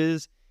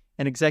 coaches,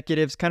 and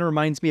executives. Kind of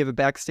reminds me of a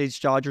Backstage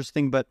Dodgers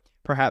thing, but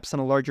perhaps on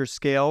a larger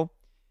scale.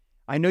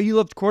 I know you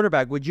loved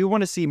quarterback. Would you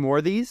want to see more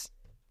of these?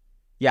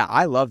 Yeah,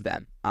 I love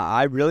them.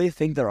 I really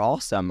think they're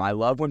awesome. I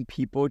love when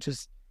people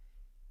just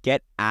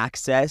get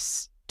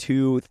access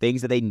to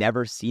things that they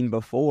never seen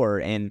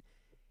before. And,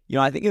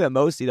 I think of it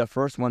mostly, the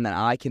first one that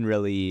I can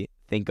really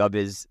think of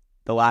is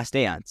The Last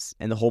Dance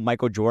and the whole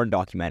Michael Jordan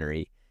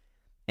documentary.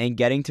 And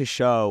getting to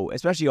show,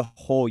 especially a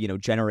whole,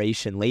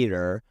 generation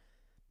later,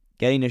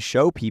 getting to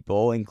show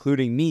people,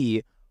 including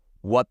me,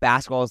 what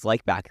basketball was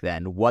like back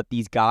then, what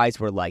these guys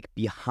were like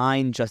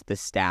behind just the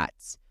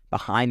stats,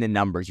 behind the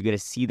numbers. You get to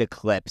see the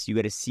clips. You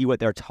get to see what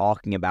they're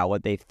talking about,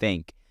 what they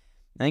think.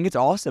 I think it's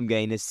awesome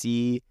getting to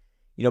see,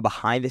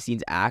 behind the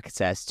scenes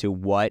access to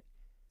what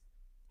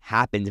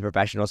happens in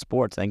professional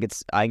sports. I think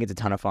it's a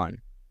ton of fun.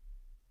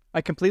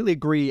 I completely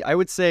agree. I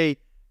would say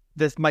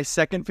my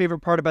second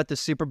favorite part about the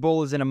Super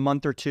Bowl is in a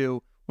month or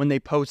two when they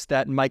post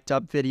that mic'd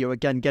up video.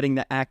 Again, getting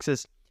the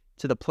access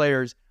to the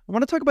players. I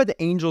want to talk about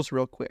the Angels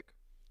real quick.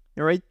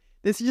 All right.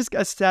 This is just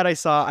a stat I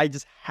saw. I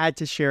just had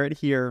to share it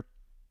here.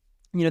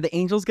 The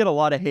Angels get a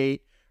lot of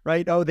hate,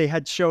 right? Oh, they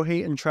had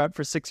Shohei and Trout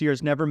for 6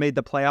 years, never made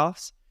the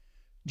playoffs.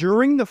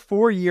 During the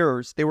 4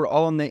 years, they were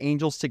all on the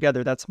Angels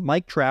together. That's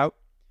Mike Trout,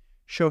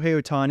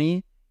 Shohei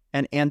Ohtani,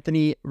 and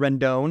Anthony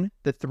Rendon.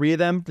 The three of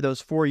them for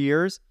those 4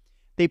 years,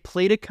 they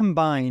played a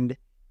combined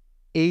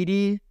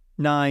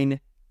 89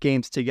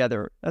 games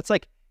together. That's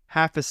like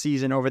half a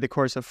season over the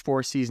course of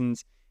 4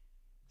 seasons.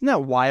 Isn't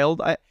that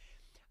wild?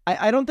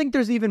 I don't think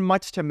there's even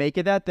much to make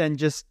of that than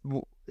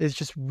it's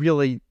just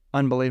really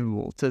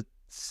unbelievable to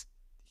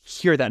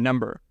hear that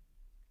number.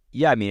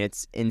 Yeah, I mean,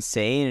 it's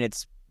insane and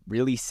it's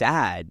really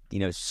sad.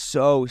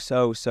 So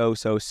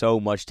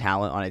much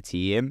talent on a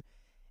team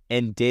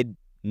and did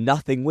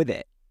nothing with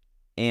it.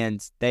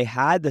 And they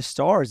had the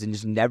stars and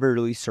just never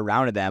really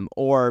surrounded them,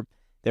 or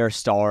their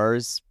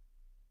stars,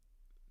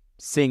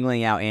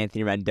 singling out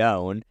Anthony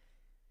Rendon,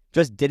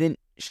 just didn't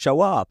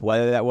show up,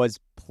 whether that was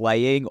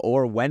playing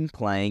or when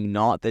playing,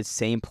 not the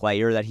same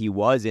player that he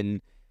was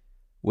in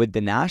with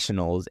the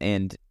Nationals.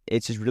 And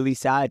it's just really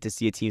sad to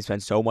see a team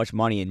spend so much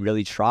money and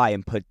really try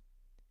and put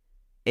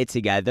it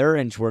together,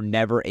 and we're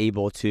never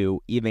able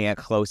to even get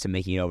close to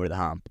making it over the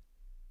hump.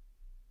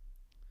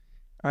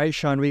 All right,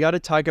 Shaun, we got to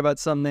talk about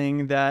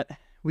something that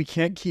we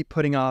can't keep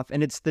putting off,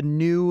 and it's the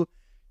new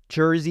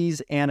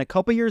jerseys. And a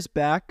couple years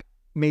back,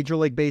 Major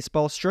League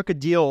Baseball struck a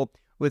deal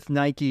with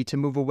Nike to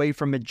move away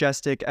from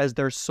Majestic as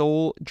their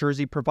sole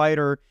jersey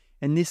provider.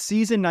 And this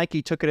season,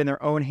 Nike took it in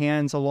their own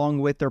hands along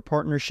with their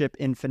partnership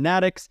in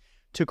Fanatics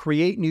to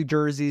create new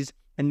jerseys,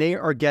 and they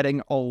are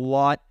getting a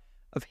lot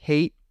of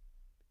hate.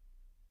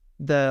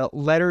 The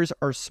letters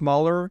are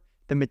smaller.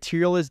 The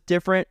material is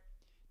different.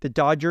 The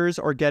Dodgers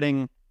are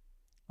getting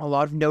a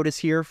lot of notice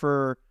here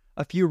for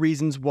a few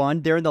reasons.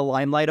 One, they're in the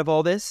limelight of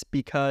all this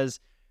because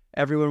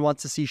everyone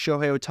wants to see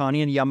Shohei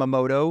Ohtani and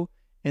Yamamoto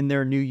in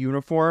their new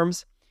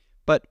uniforms.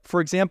 But,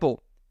 for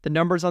example, the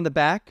numbers on the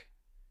back,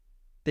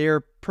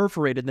 they're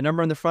perforated. The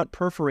number on the front,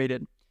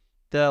 perforated.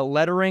 The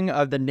lettering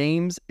of the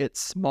names, it's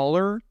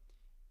smaller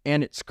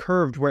and it's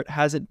curved where it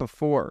hasn't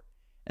before.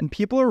 And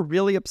people are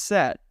really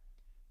upset.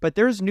 But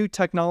there's new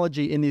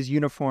technology in these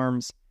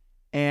uniforms.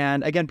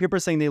 And again, people are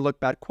saying they look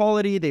bad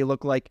quality. They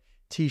look like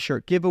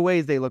t-shirt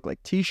giveaways. They look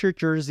like t-shirt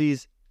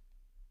jerseys.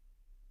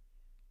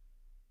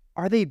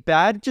 Are they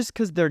bad just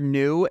because they're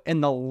new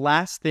and the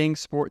last thing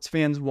sports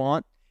fans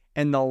want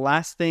and the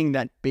last thing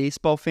that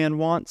baseball fan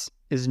wants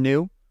is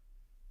new?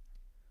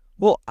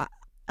 Well, I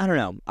don't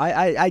know.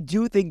 I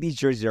do think these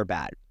jerseys are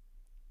bad.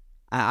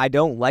 I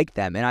don't like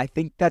them. And I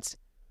think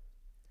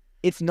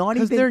it's not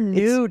even... Because they're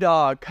new,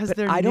 dog. Because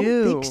they're new. I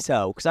don't think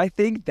so. Because I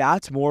think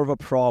that's more of a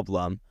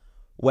problem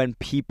when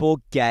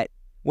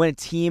a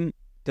team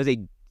does a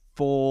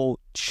full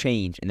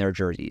change in their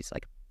jerseys,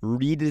 like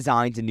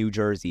redesigns a new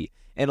jersey.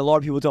 And a lot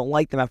of people don't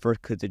like them at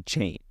first because it's a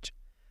change.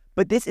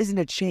 But this isn't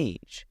a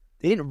change.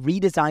 They didn't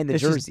redesign the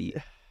jersey.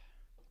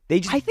 They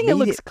just I think made it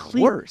looks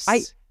worse.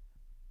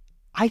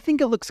 I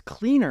think it looks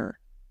cleaner.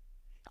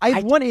 I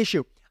have one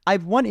issue. My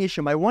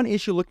one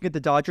issue looking at the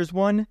Dodgers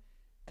one,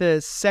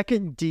 the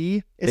second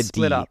D is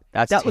split up.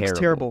 That looks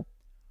terrible.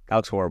 That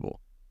looks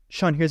horrible.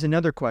 Shaun, here's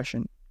another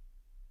question.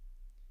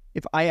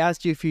 If I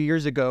asked you a few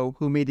years ago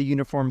who made the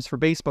uniforms for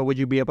baseball, would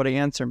you be able to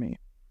answer me?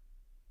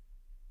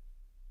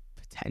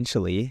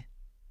 Potentially.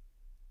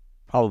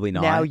 Probably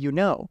not. Now you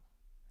know.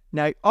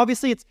 Now,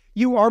 obviously,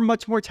 you are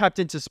much more tapped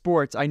into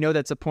sports. I know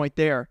that's a point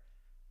there.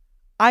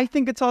 I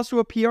think it's also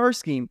a PR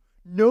scheme.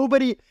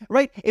 Nobody,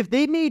 right? If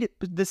they made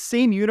the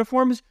same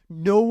uniforms,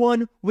 no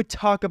one would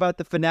talk about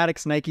the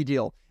Fanatics Nike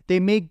deal. They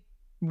make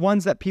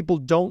ones that people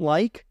don't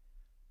like,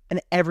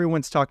 and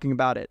everyone's talking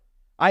about it.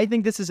 I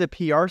think this is a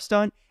PR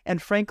stunt, and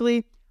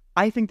frankly,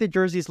 I think the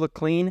jerseys look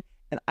clean,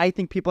 and I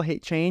think people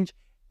hate change,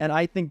 and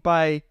I think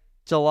by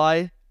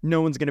July,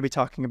 no one's going to be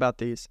talking about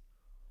these.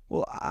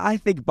 Well, I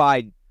think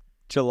by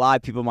July,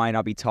 people might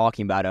not be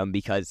talking about them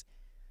because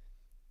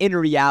in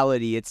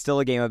reality, it's still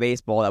a game of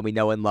baseball that we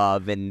know and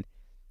love, and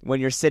when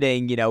you're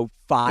sitting,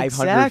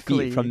 500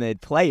 feet from the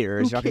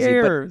players. Who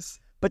cares?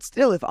 But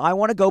still, if I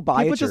want to go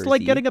buy a jersey... People just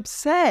like getting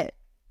upset.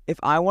 If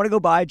I want to go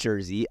buy a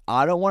jersey,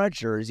 I don't want a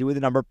jersey with a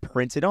number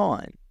printed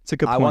on. It's a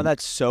good point. I want that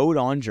sewed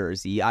on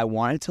jersey. I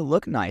want it to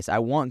look nice. I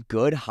want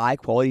good,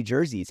 high-quality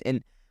jerseys.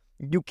 And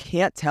you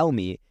can't tell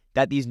me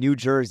that these new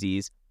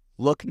jerseys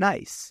look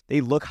nice.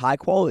 They look high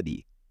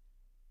quality.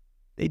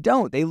 They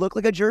don't. They look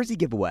like a jersey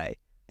giveaway.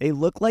 They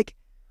look like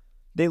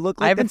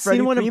I haven't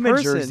seen one in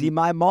person. Jersey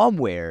my mom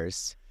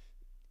wears.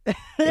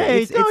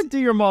 Hey, don't do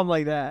your mom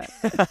like that.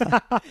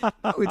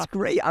 No, it's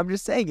great. I'm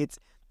just saying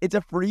it's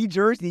a free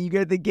jersey you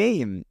get at the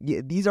game.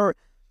 These are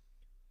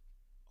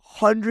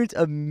hundreds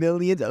of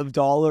millions of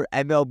dollar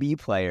MLB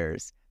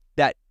players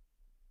that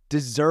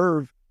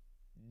deserve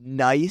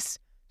nice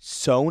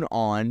sewn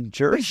on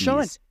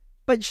jerseys.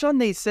 But Shaun,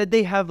 they said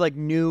they have like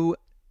new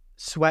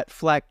sweat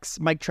flex.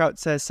 Mike Trout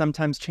says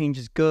sometimes change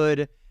is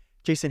good.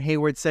 Jason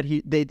Hayward said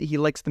he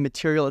likes the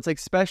material. It's like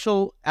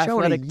special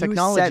athletic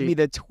technology. You sent me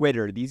the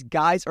Twitter. These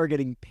guys are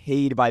getting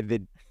paid by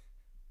the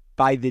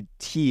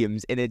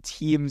teams, and the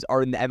teams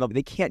are in the MLB.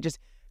 They can't just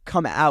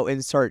come out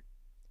and start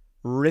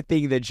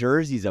ripping the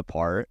jerseys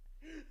apart.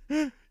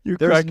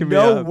 There's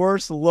no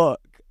worse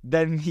look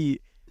than the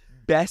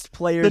best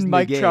players in the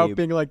Mike game. Trout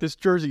being like, this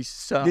jersey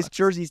sucks. This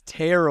jersey's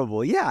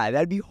terrible. Yeah,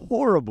 that'd be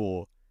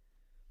horrible.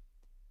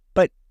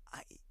 But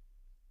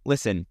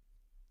listen.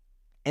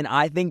 And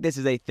I think this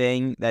is a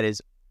thing that is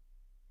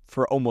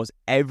for almost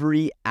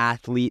every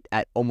athlete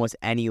at almost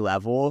any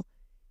level,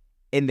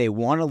 and they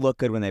want to look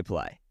good when they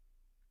play.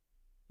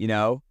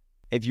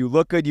 If you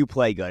look good, you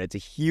play good. It's a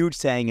huge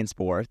saying in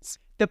sports.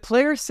 The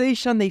players say,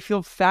 Shaun, they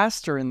feel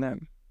faster in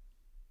them.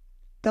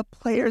 The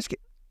players get...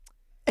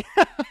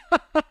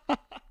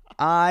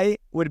 I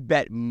would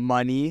bet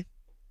money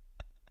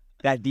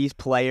that these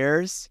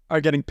players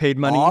are getting paid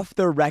money off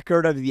the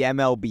record of the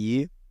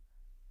MLB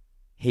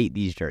hate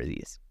these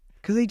jerseys.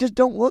 Because they just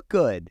don't look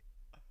good.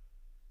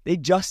 They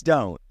just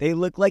don't. They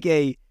look like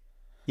a,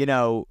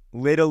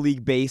 Little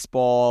League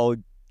Baseball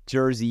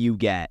jersey you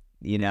get.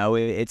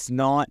 It's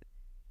not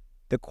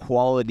the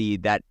quality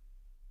that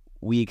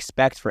we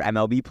expect for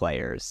MLB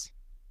players.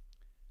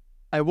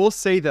 I will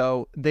say,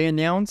 though, they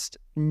announced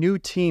new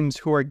teams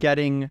who are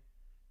getting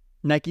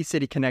Nike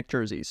City Connect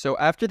jerseys. So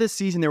after this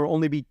season, there will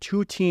only be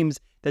 2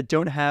 teams that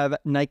don't have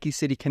Nike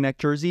City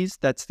Connect jerseys.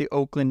 That's the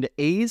Oakland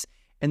A's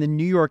and the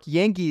New York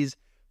Yankees.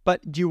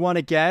 But do you want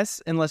to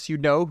guess, unless you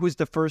know, who's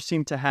the first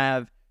team to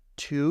have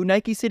 2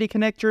 Nike City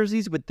Connect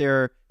jerseys with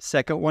their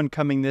second one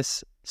coming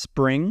this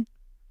spring?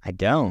 I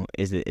don't.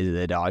 Is it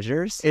the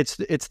Dodgers? It's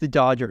the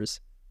Dodgers.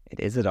 It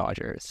is the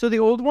Dodgers. So the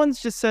old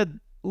ones just said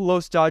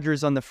Los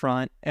Dodgers on the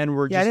front and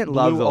were just I didn't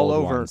love blue the all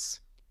old over. Ones.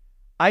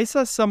 I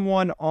saw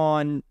someone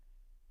on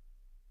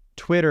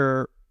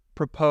Twitter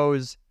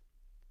propose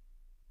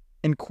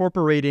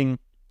incorporating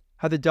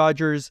how the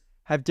Dodgers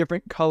have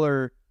different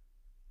color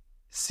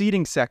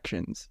seating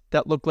sections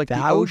that look like the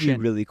ocean. That would be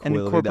really cool. And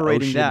incorporating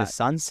the ocean, that. the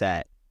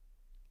sunset.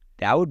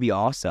 That would be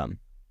awesome.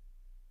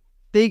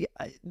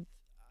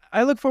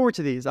 I look forward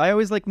to these. I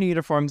always like new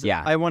uniforms.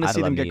 Yeah, I want to I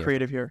see love them new get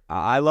creative here.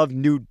 I love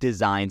new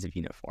designs of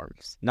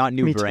uniforms, not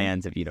new Me too.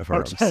 brands of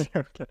uniforms. Okay,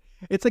 okay.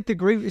 It's like the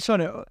great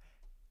Shaun.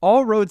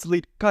 All roads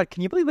lead. God,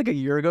 can you believe like a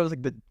year ago it was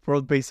like the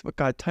World Baseball?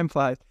 God, time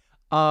flies.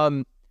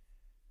 But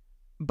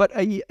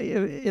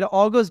it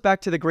all goes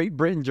back to the Great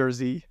Britain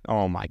jersey.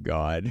 Oh my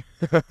God.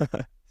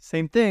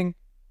 Same thing.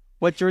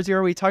 What jersey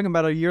are we talking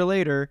about a year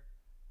later?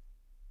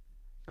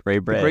 Great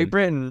Britain. Great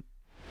Britain.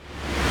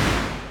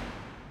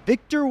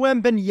 Victor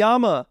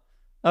Wembanyama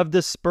of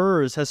the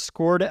Spurs has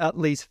scored at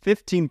least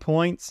 15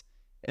 points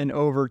in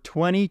over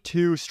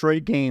 22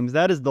 straight games.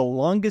 That is the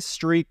longest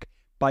streak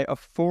by a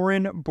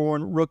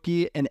foreign-born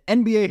rookie in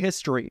NBA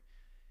history.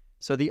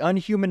 So the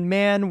unhuman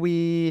man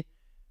we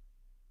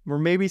were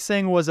maybe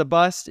saying was a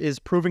bust is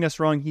proving us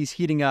wrong. He's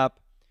heating up.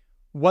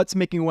 What's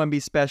making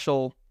Wemby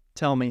special?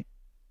 Tell me.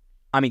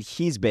 I mean,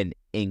 he's been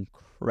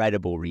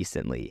incredible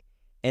recently.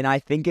 And I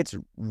think it's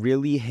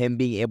really him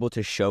being able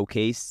to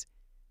showcase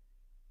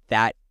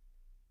that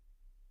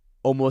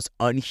almost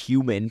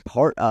unhuman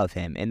part of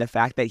him. And the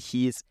fact that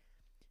he's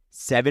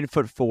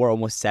 7'4",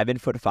 almost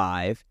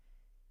 7'5",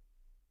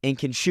 and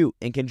can shoot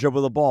and can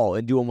dribble the ball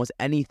and do almost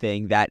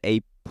anything that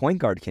a point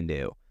guard can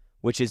do,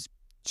 which is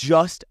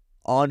just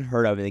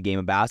unheard of in the game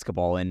of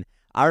basketball. And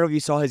I don't know if you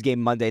saw his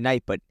game Monday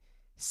night, but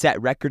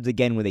set records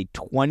again with a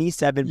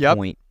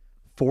 27-point,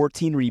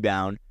 14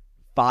 rebound,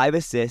 5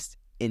 assists,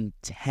 in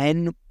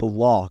 10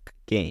 block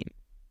game.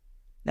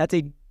 That's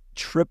a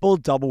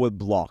triple-double with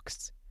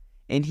blocks.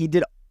 And he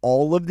did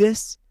all of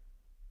this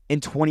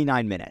in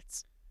 29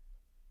 minutes.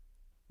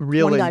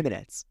 Really? 29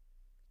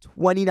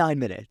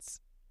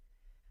 minutes.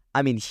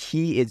 I mean,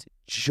 he is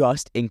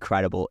just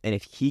incredible. And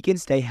if he can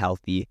stay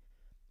healthy,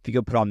 if he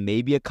can put on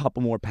maybe a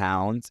couple more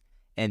pounds,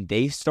 and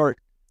they start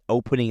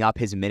opening up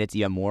his minutes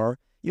even more,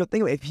 think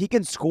about it, if he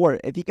can score,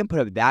 if he can put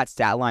up that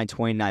stat line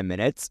 29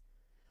 minutes,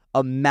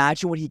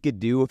 imagine what he could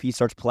do if he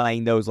starts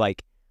playing those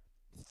like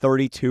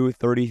 32,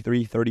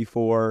 33,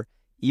 34,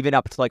 even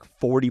up to like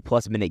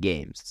 40-plus minute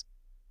games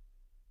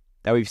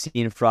that we've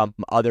seen from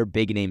other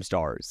big-name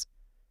stars.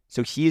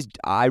 So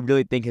I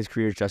really think his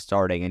career is just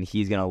starting, and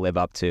he's going to live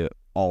up to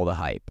all the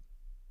hype.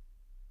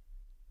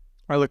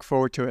 I look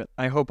forward to it.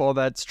 I hope all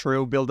that's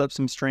true. Build up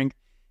some strength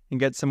and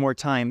get some more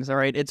times. All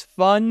right, it's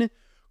fun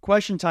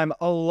question time.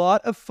 A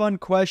lot of fun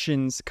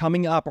questions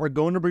coming up are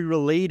going to be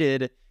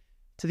related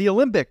to the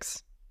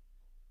Olympics.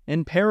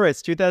 In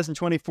Paris,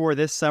 2024,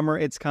 this summer,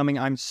 it's coming.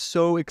 I'm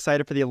so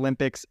excited for the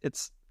Olympics.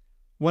 It's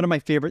one of my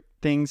favorite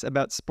things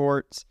about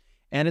sports,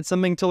 and it's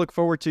something to look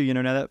forward to.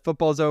 Now that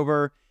football's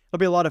over, it'll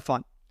be a lot of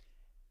fun.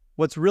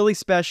 What's really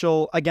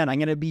special, again, I'm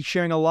going to be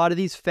sharing a lot of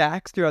these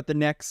facts throughout the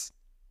next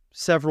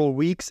several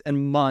weeks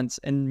and months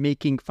and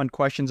making fun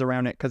questions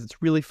around it because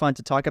it's really fun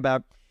to talk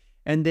about.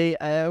 And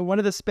one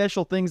of the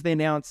special things they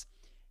announced,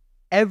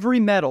 every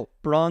medal,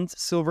 bronze,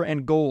 silver,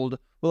 and gold,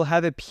 will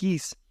have a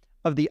piece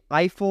of the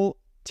Eiffel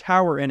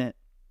Tower in it.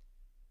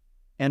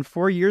 And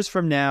 4 years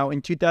from now,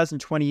 in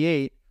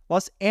 2028,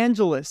 Los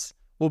Angeles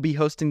will be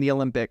hosting the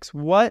Olympics.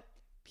 What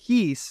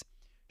piece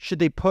should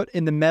they put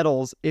in the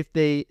medals if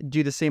they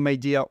do the same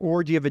idea,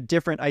 or do you have a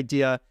different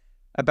idea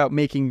about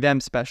making them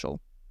special?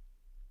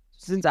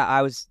 Since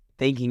I was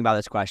thinking about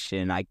this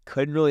question, I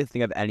couldn't really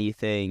think of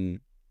anything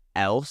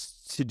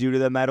else to do to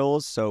the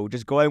medals, so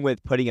just going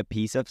with putting a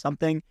piece of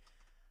something,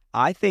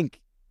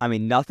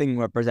 nothing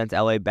represents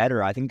LA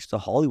better. I think just a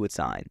Hollywood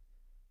sign.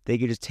 They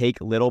could just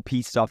take little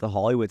pieces off the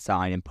Hollywood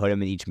sign and put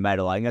them in each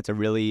medal. I think that's a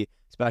really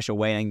special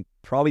way and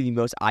probably the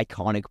most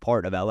iconic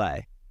part of LA.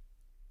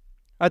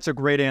 That's a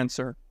great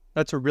answer.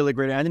 That's a really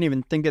great answer. I didn't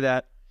even think of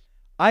that.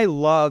 I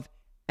love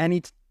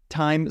any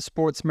time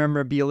sports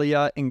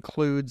memorabilia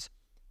includes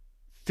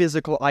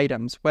physical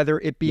items, whether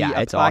it be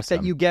a plaque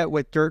that you get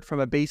with dirt from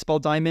a baseball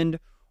diamond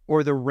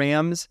or the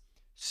Rams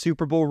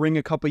Super Bowl ring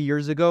a couple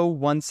years ago.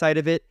 One side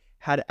of it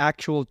had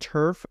actual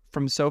turf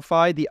from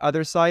SoFi. The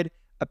other side,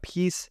 a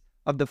piece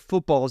of the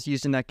footballs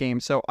used in that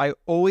game. So I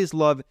always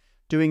love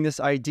doing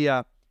this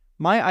idea.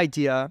 My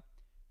idea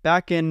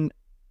back in,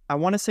 I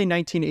want to say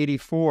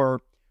 1984,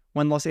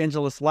 when Los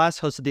Angeles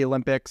last hosted the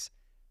Olympics,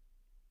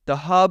 the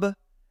hub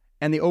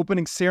and the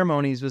opening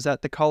ceremonies was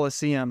at the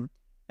Coliseum.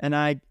 And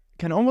I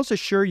can almost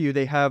assure you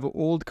they have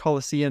old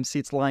Coliseum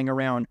seats lying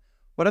around.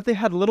 What if they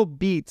had little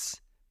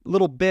bits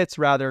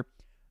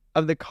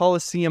of the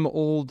Coliseum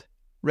old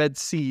red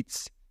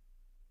seats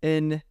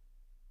in...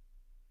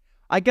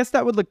 I guess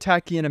that would look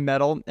tacky in a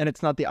medal, and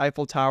it's not the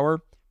Eiffel Tower.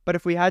 But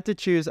if we had to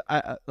choose,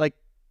 I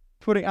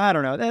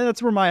don't know.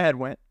 That's where my head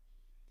went.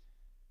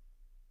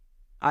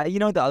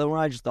 The other one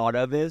I just thought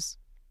of is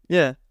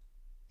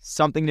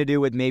something to do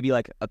with maybe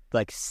like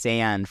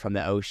sand from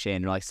the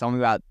ocean, or like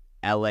something about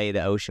LA,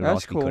 the ocean.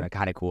 That's cool.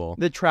 Kind of cool.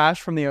 The trash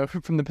from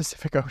the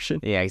Pacific Ocean.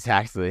 Yeah,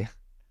 exactly.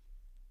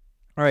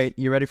 All right,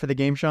 you ready for the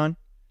game, Shaun?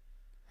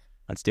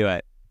 Let's do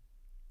it.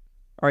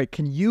 All right,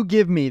 can you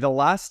give me the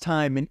last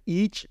time in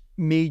each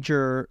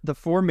the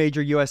 4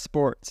 major U.S.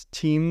 sports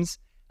teams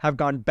have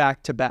gone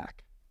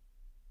back-to-back?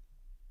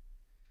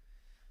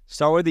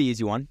 Start with the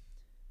easy one.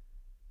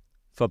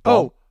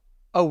 Football.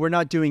 Oh, we're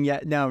not doing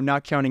yet. No,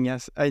 not counting.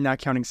 Yes, not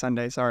counting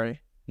Sunday.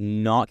 Sorry.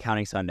 Not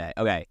counting Sunday.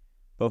 Okay.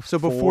 So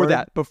before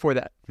that.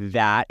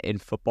 That in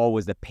football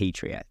was the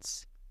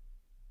Patriots.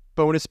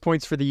 Bonus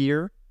points for the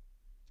year.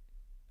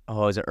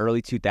 Oh, it was an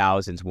early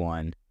 2000s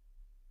one.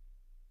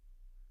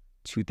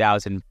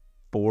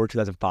 2004,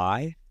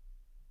 2005.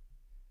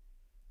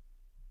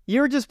 You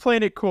were just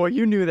playing it cool.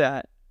 You knew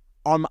that.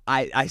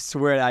 I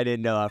swear I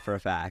didn't know that for a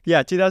fact.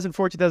 Yeah,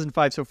 2004,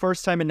 2005. So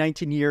first time in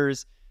 19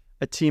 years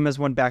a team has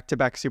won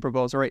back-to-back Super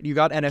Bowls. All right, you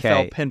got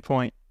NFL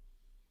pinpoint.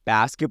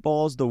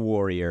 Basketball's the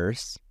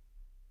Warriors.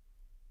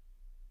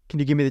 Can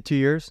you give me the 2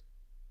 years?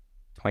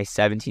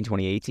 2017,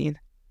 2018.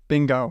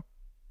 Bingo.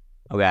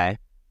 Okay.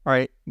 All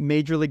right,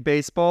 Major League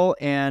Baseball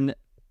and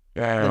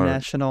the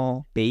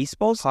National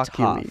Baseball's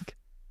Hockey tough League.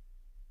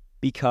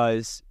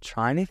 because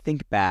trying to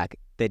think back,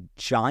 the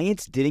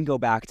Giants didn't go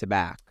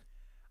back-to-back.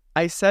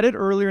 I said it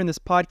earlier in this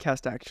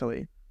podcast,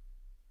 actually.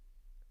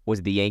 Was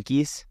it the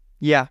Yankees?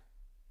 Yeah.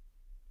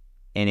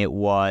 And it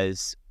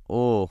was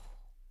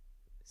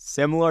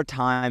similar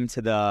time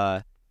to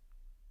the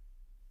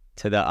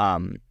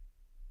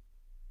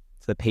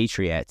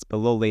Patriots, but a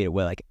little later.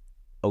 What, like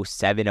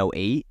 07,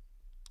 08?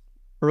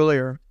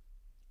 Earlier.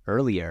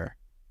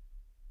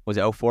 Was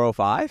it 04,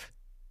 05?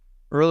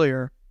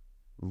 Earlier.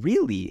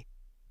 Really?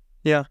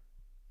 Yeah.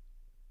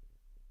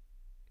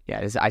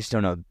 Yeah, I just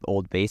don't know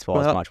old baseball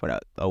as much.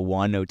 What,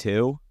 01,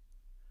 02?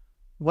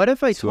 What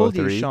if I told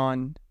you, 203?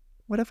 Shaun?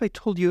 What if I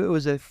told you it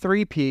was a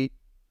three-peat?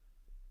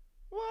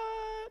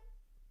 What?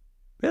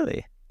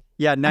 Really?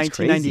 Yeah, That's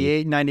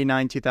 1998,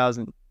 99,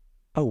 2000.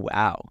 Oh,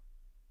 wow.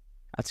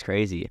 That's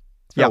crazy.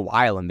 It's been a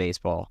while in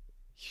baseball.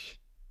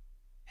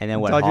 And then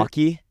what,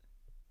 hockey?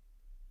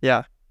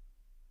 Yeah.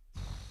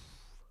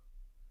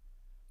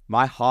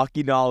 My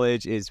hockey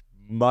knowledge is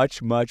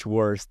much, much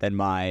worse than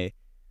my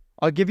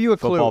I'll give you a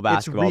clue. football,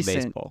 basketball, it's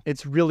recent. baseball.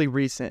 It's really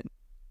recent.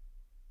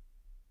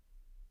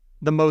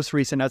 The most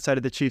recent outside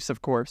of the Chiefs,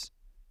 of course.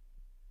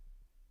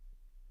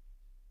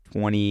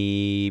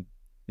 29th.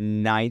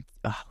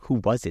 Who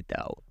was it,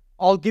 though?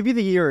 I'll give you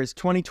the years,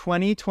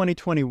 2020,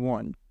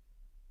 2021.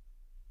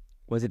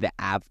 Was it the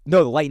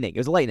No, the Lightning. It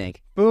was the Lightning.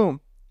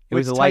 Boom. It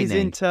was the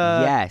Lightning.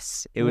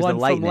 Yes, it was the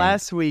Lightning. From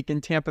last week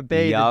in Tampa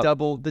Bay,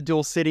 the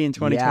dual city in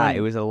 2020. Yeah,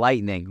 it was the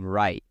Lightning,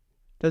 right.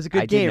 That was a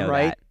good game,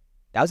 right?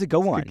 That was a good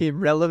one. Good game,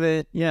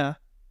 relevant, yeah.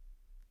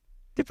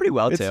 Did pretty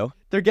well, too.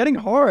 They're getting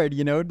hard,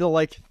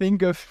 to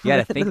think of.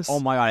 Yeah, to think. Oh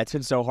my God, it's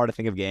been so hard to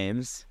think of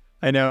games.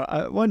 I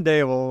know. One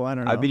day, I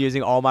don't know. I've been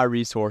using all my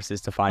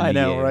resources to find new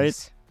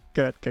games.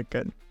 Right?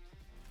 Good.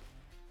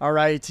 All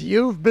right,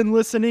 you've been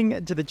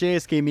listening to the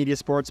JSK Media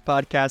Sports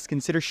Podcast.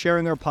 Consider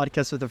sharing our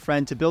podcast with a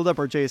friend to build up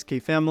our JSK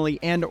family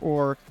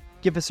and/or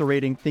give us a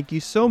rating. Thank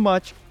you so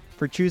much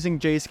for choosing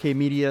JSK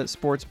Media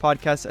Sports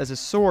Podcast as a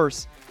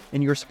source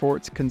in your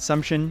sports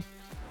consumption.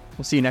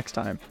 We'll see you next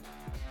time.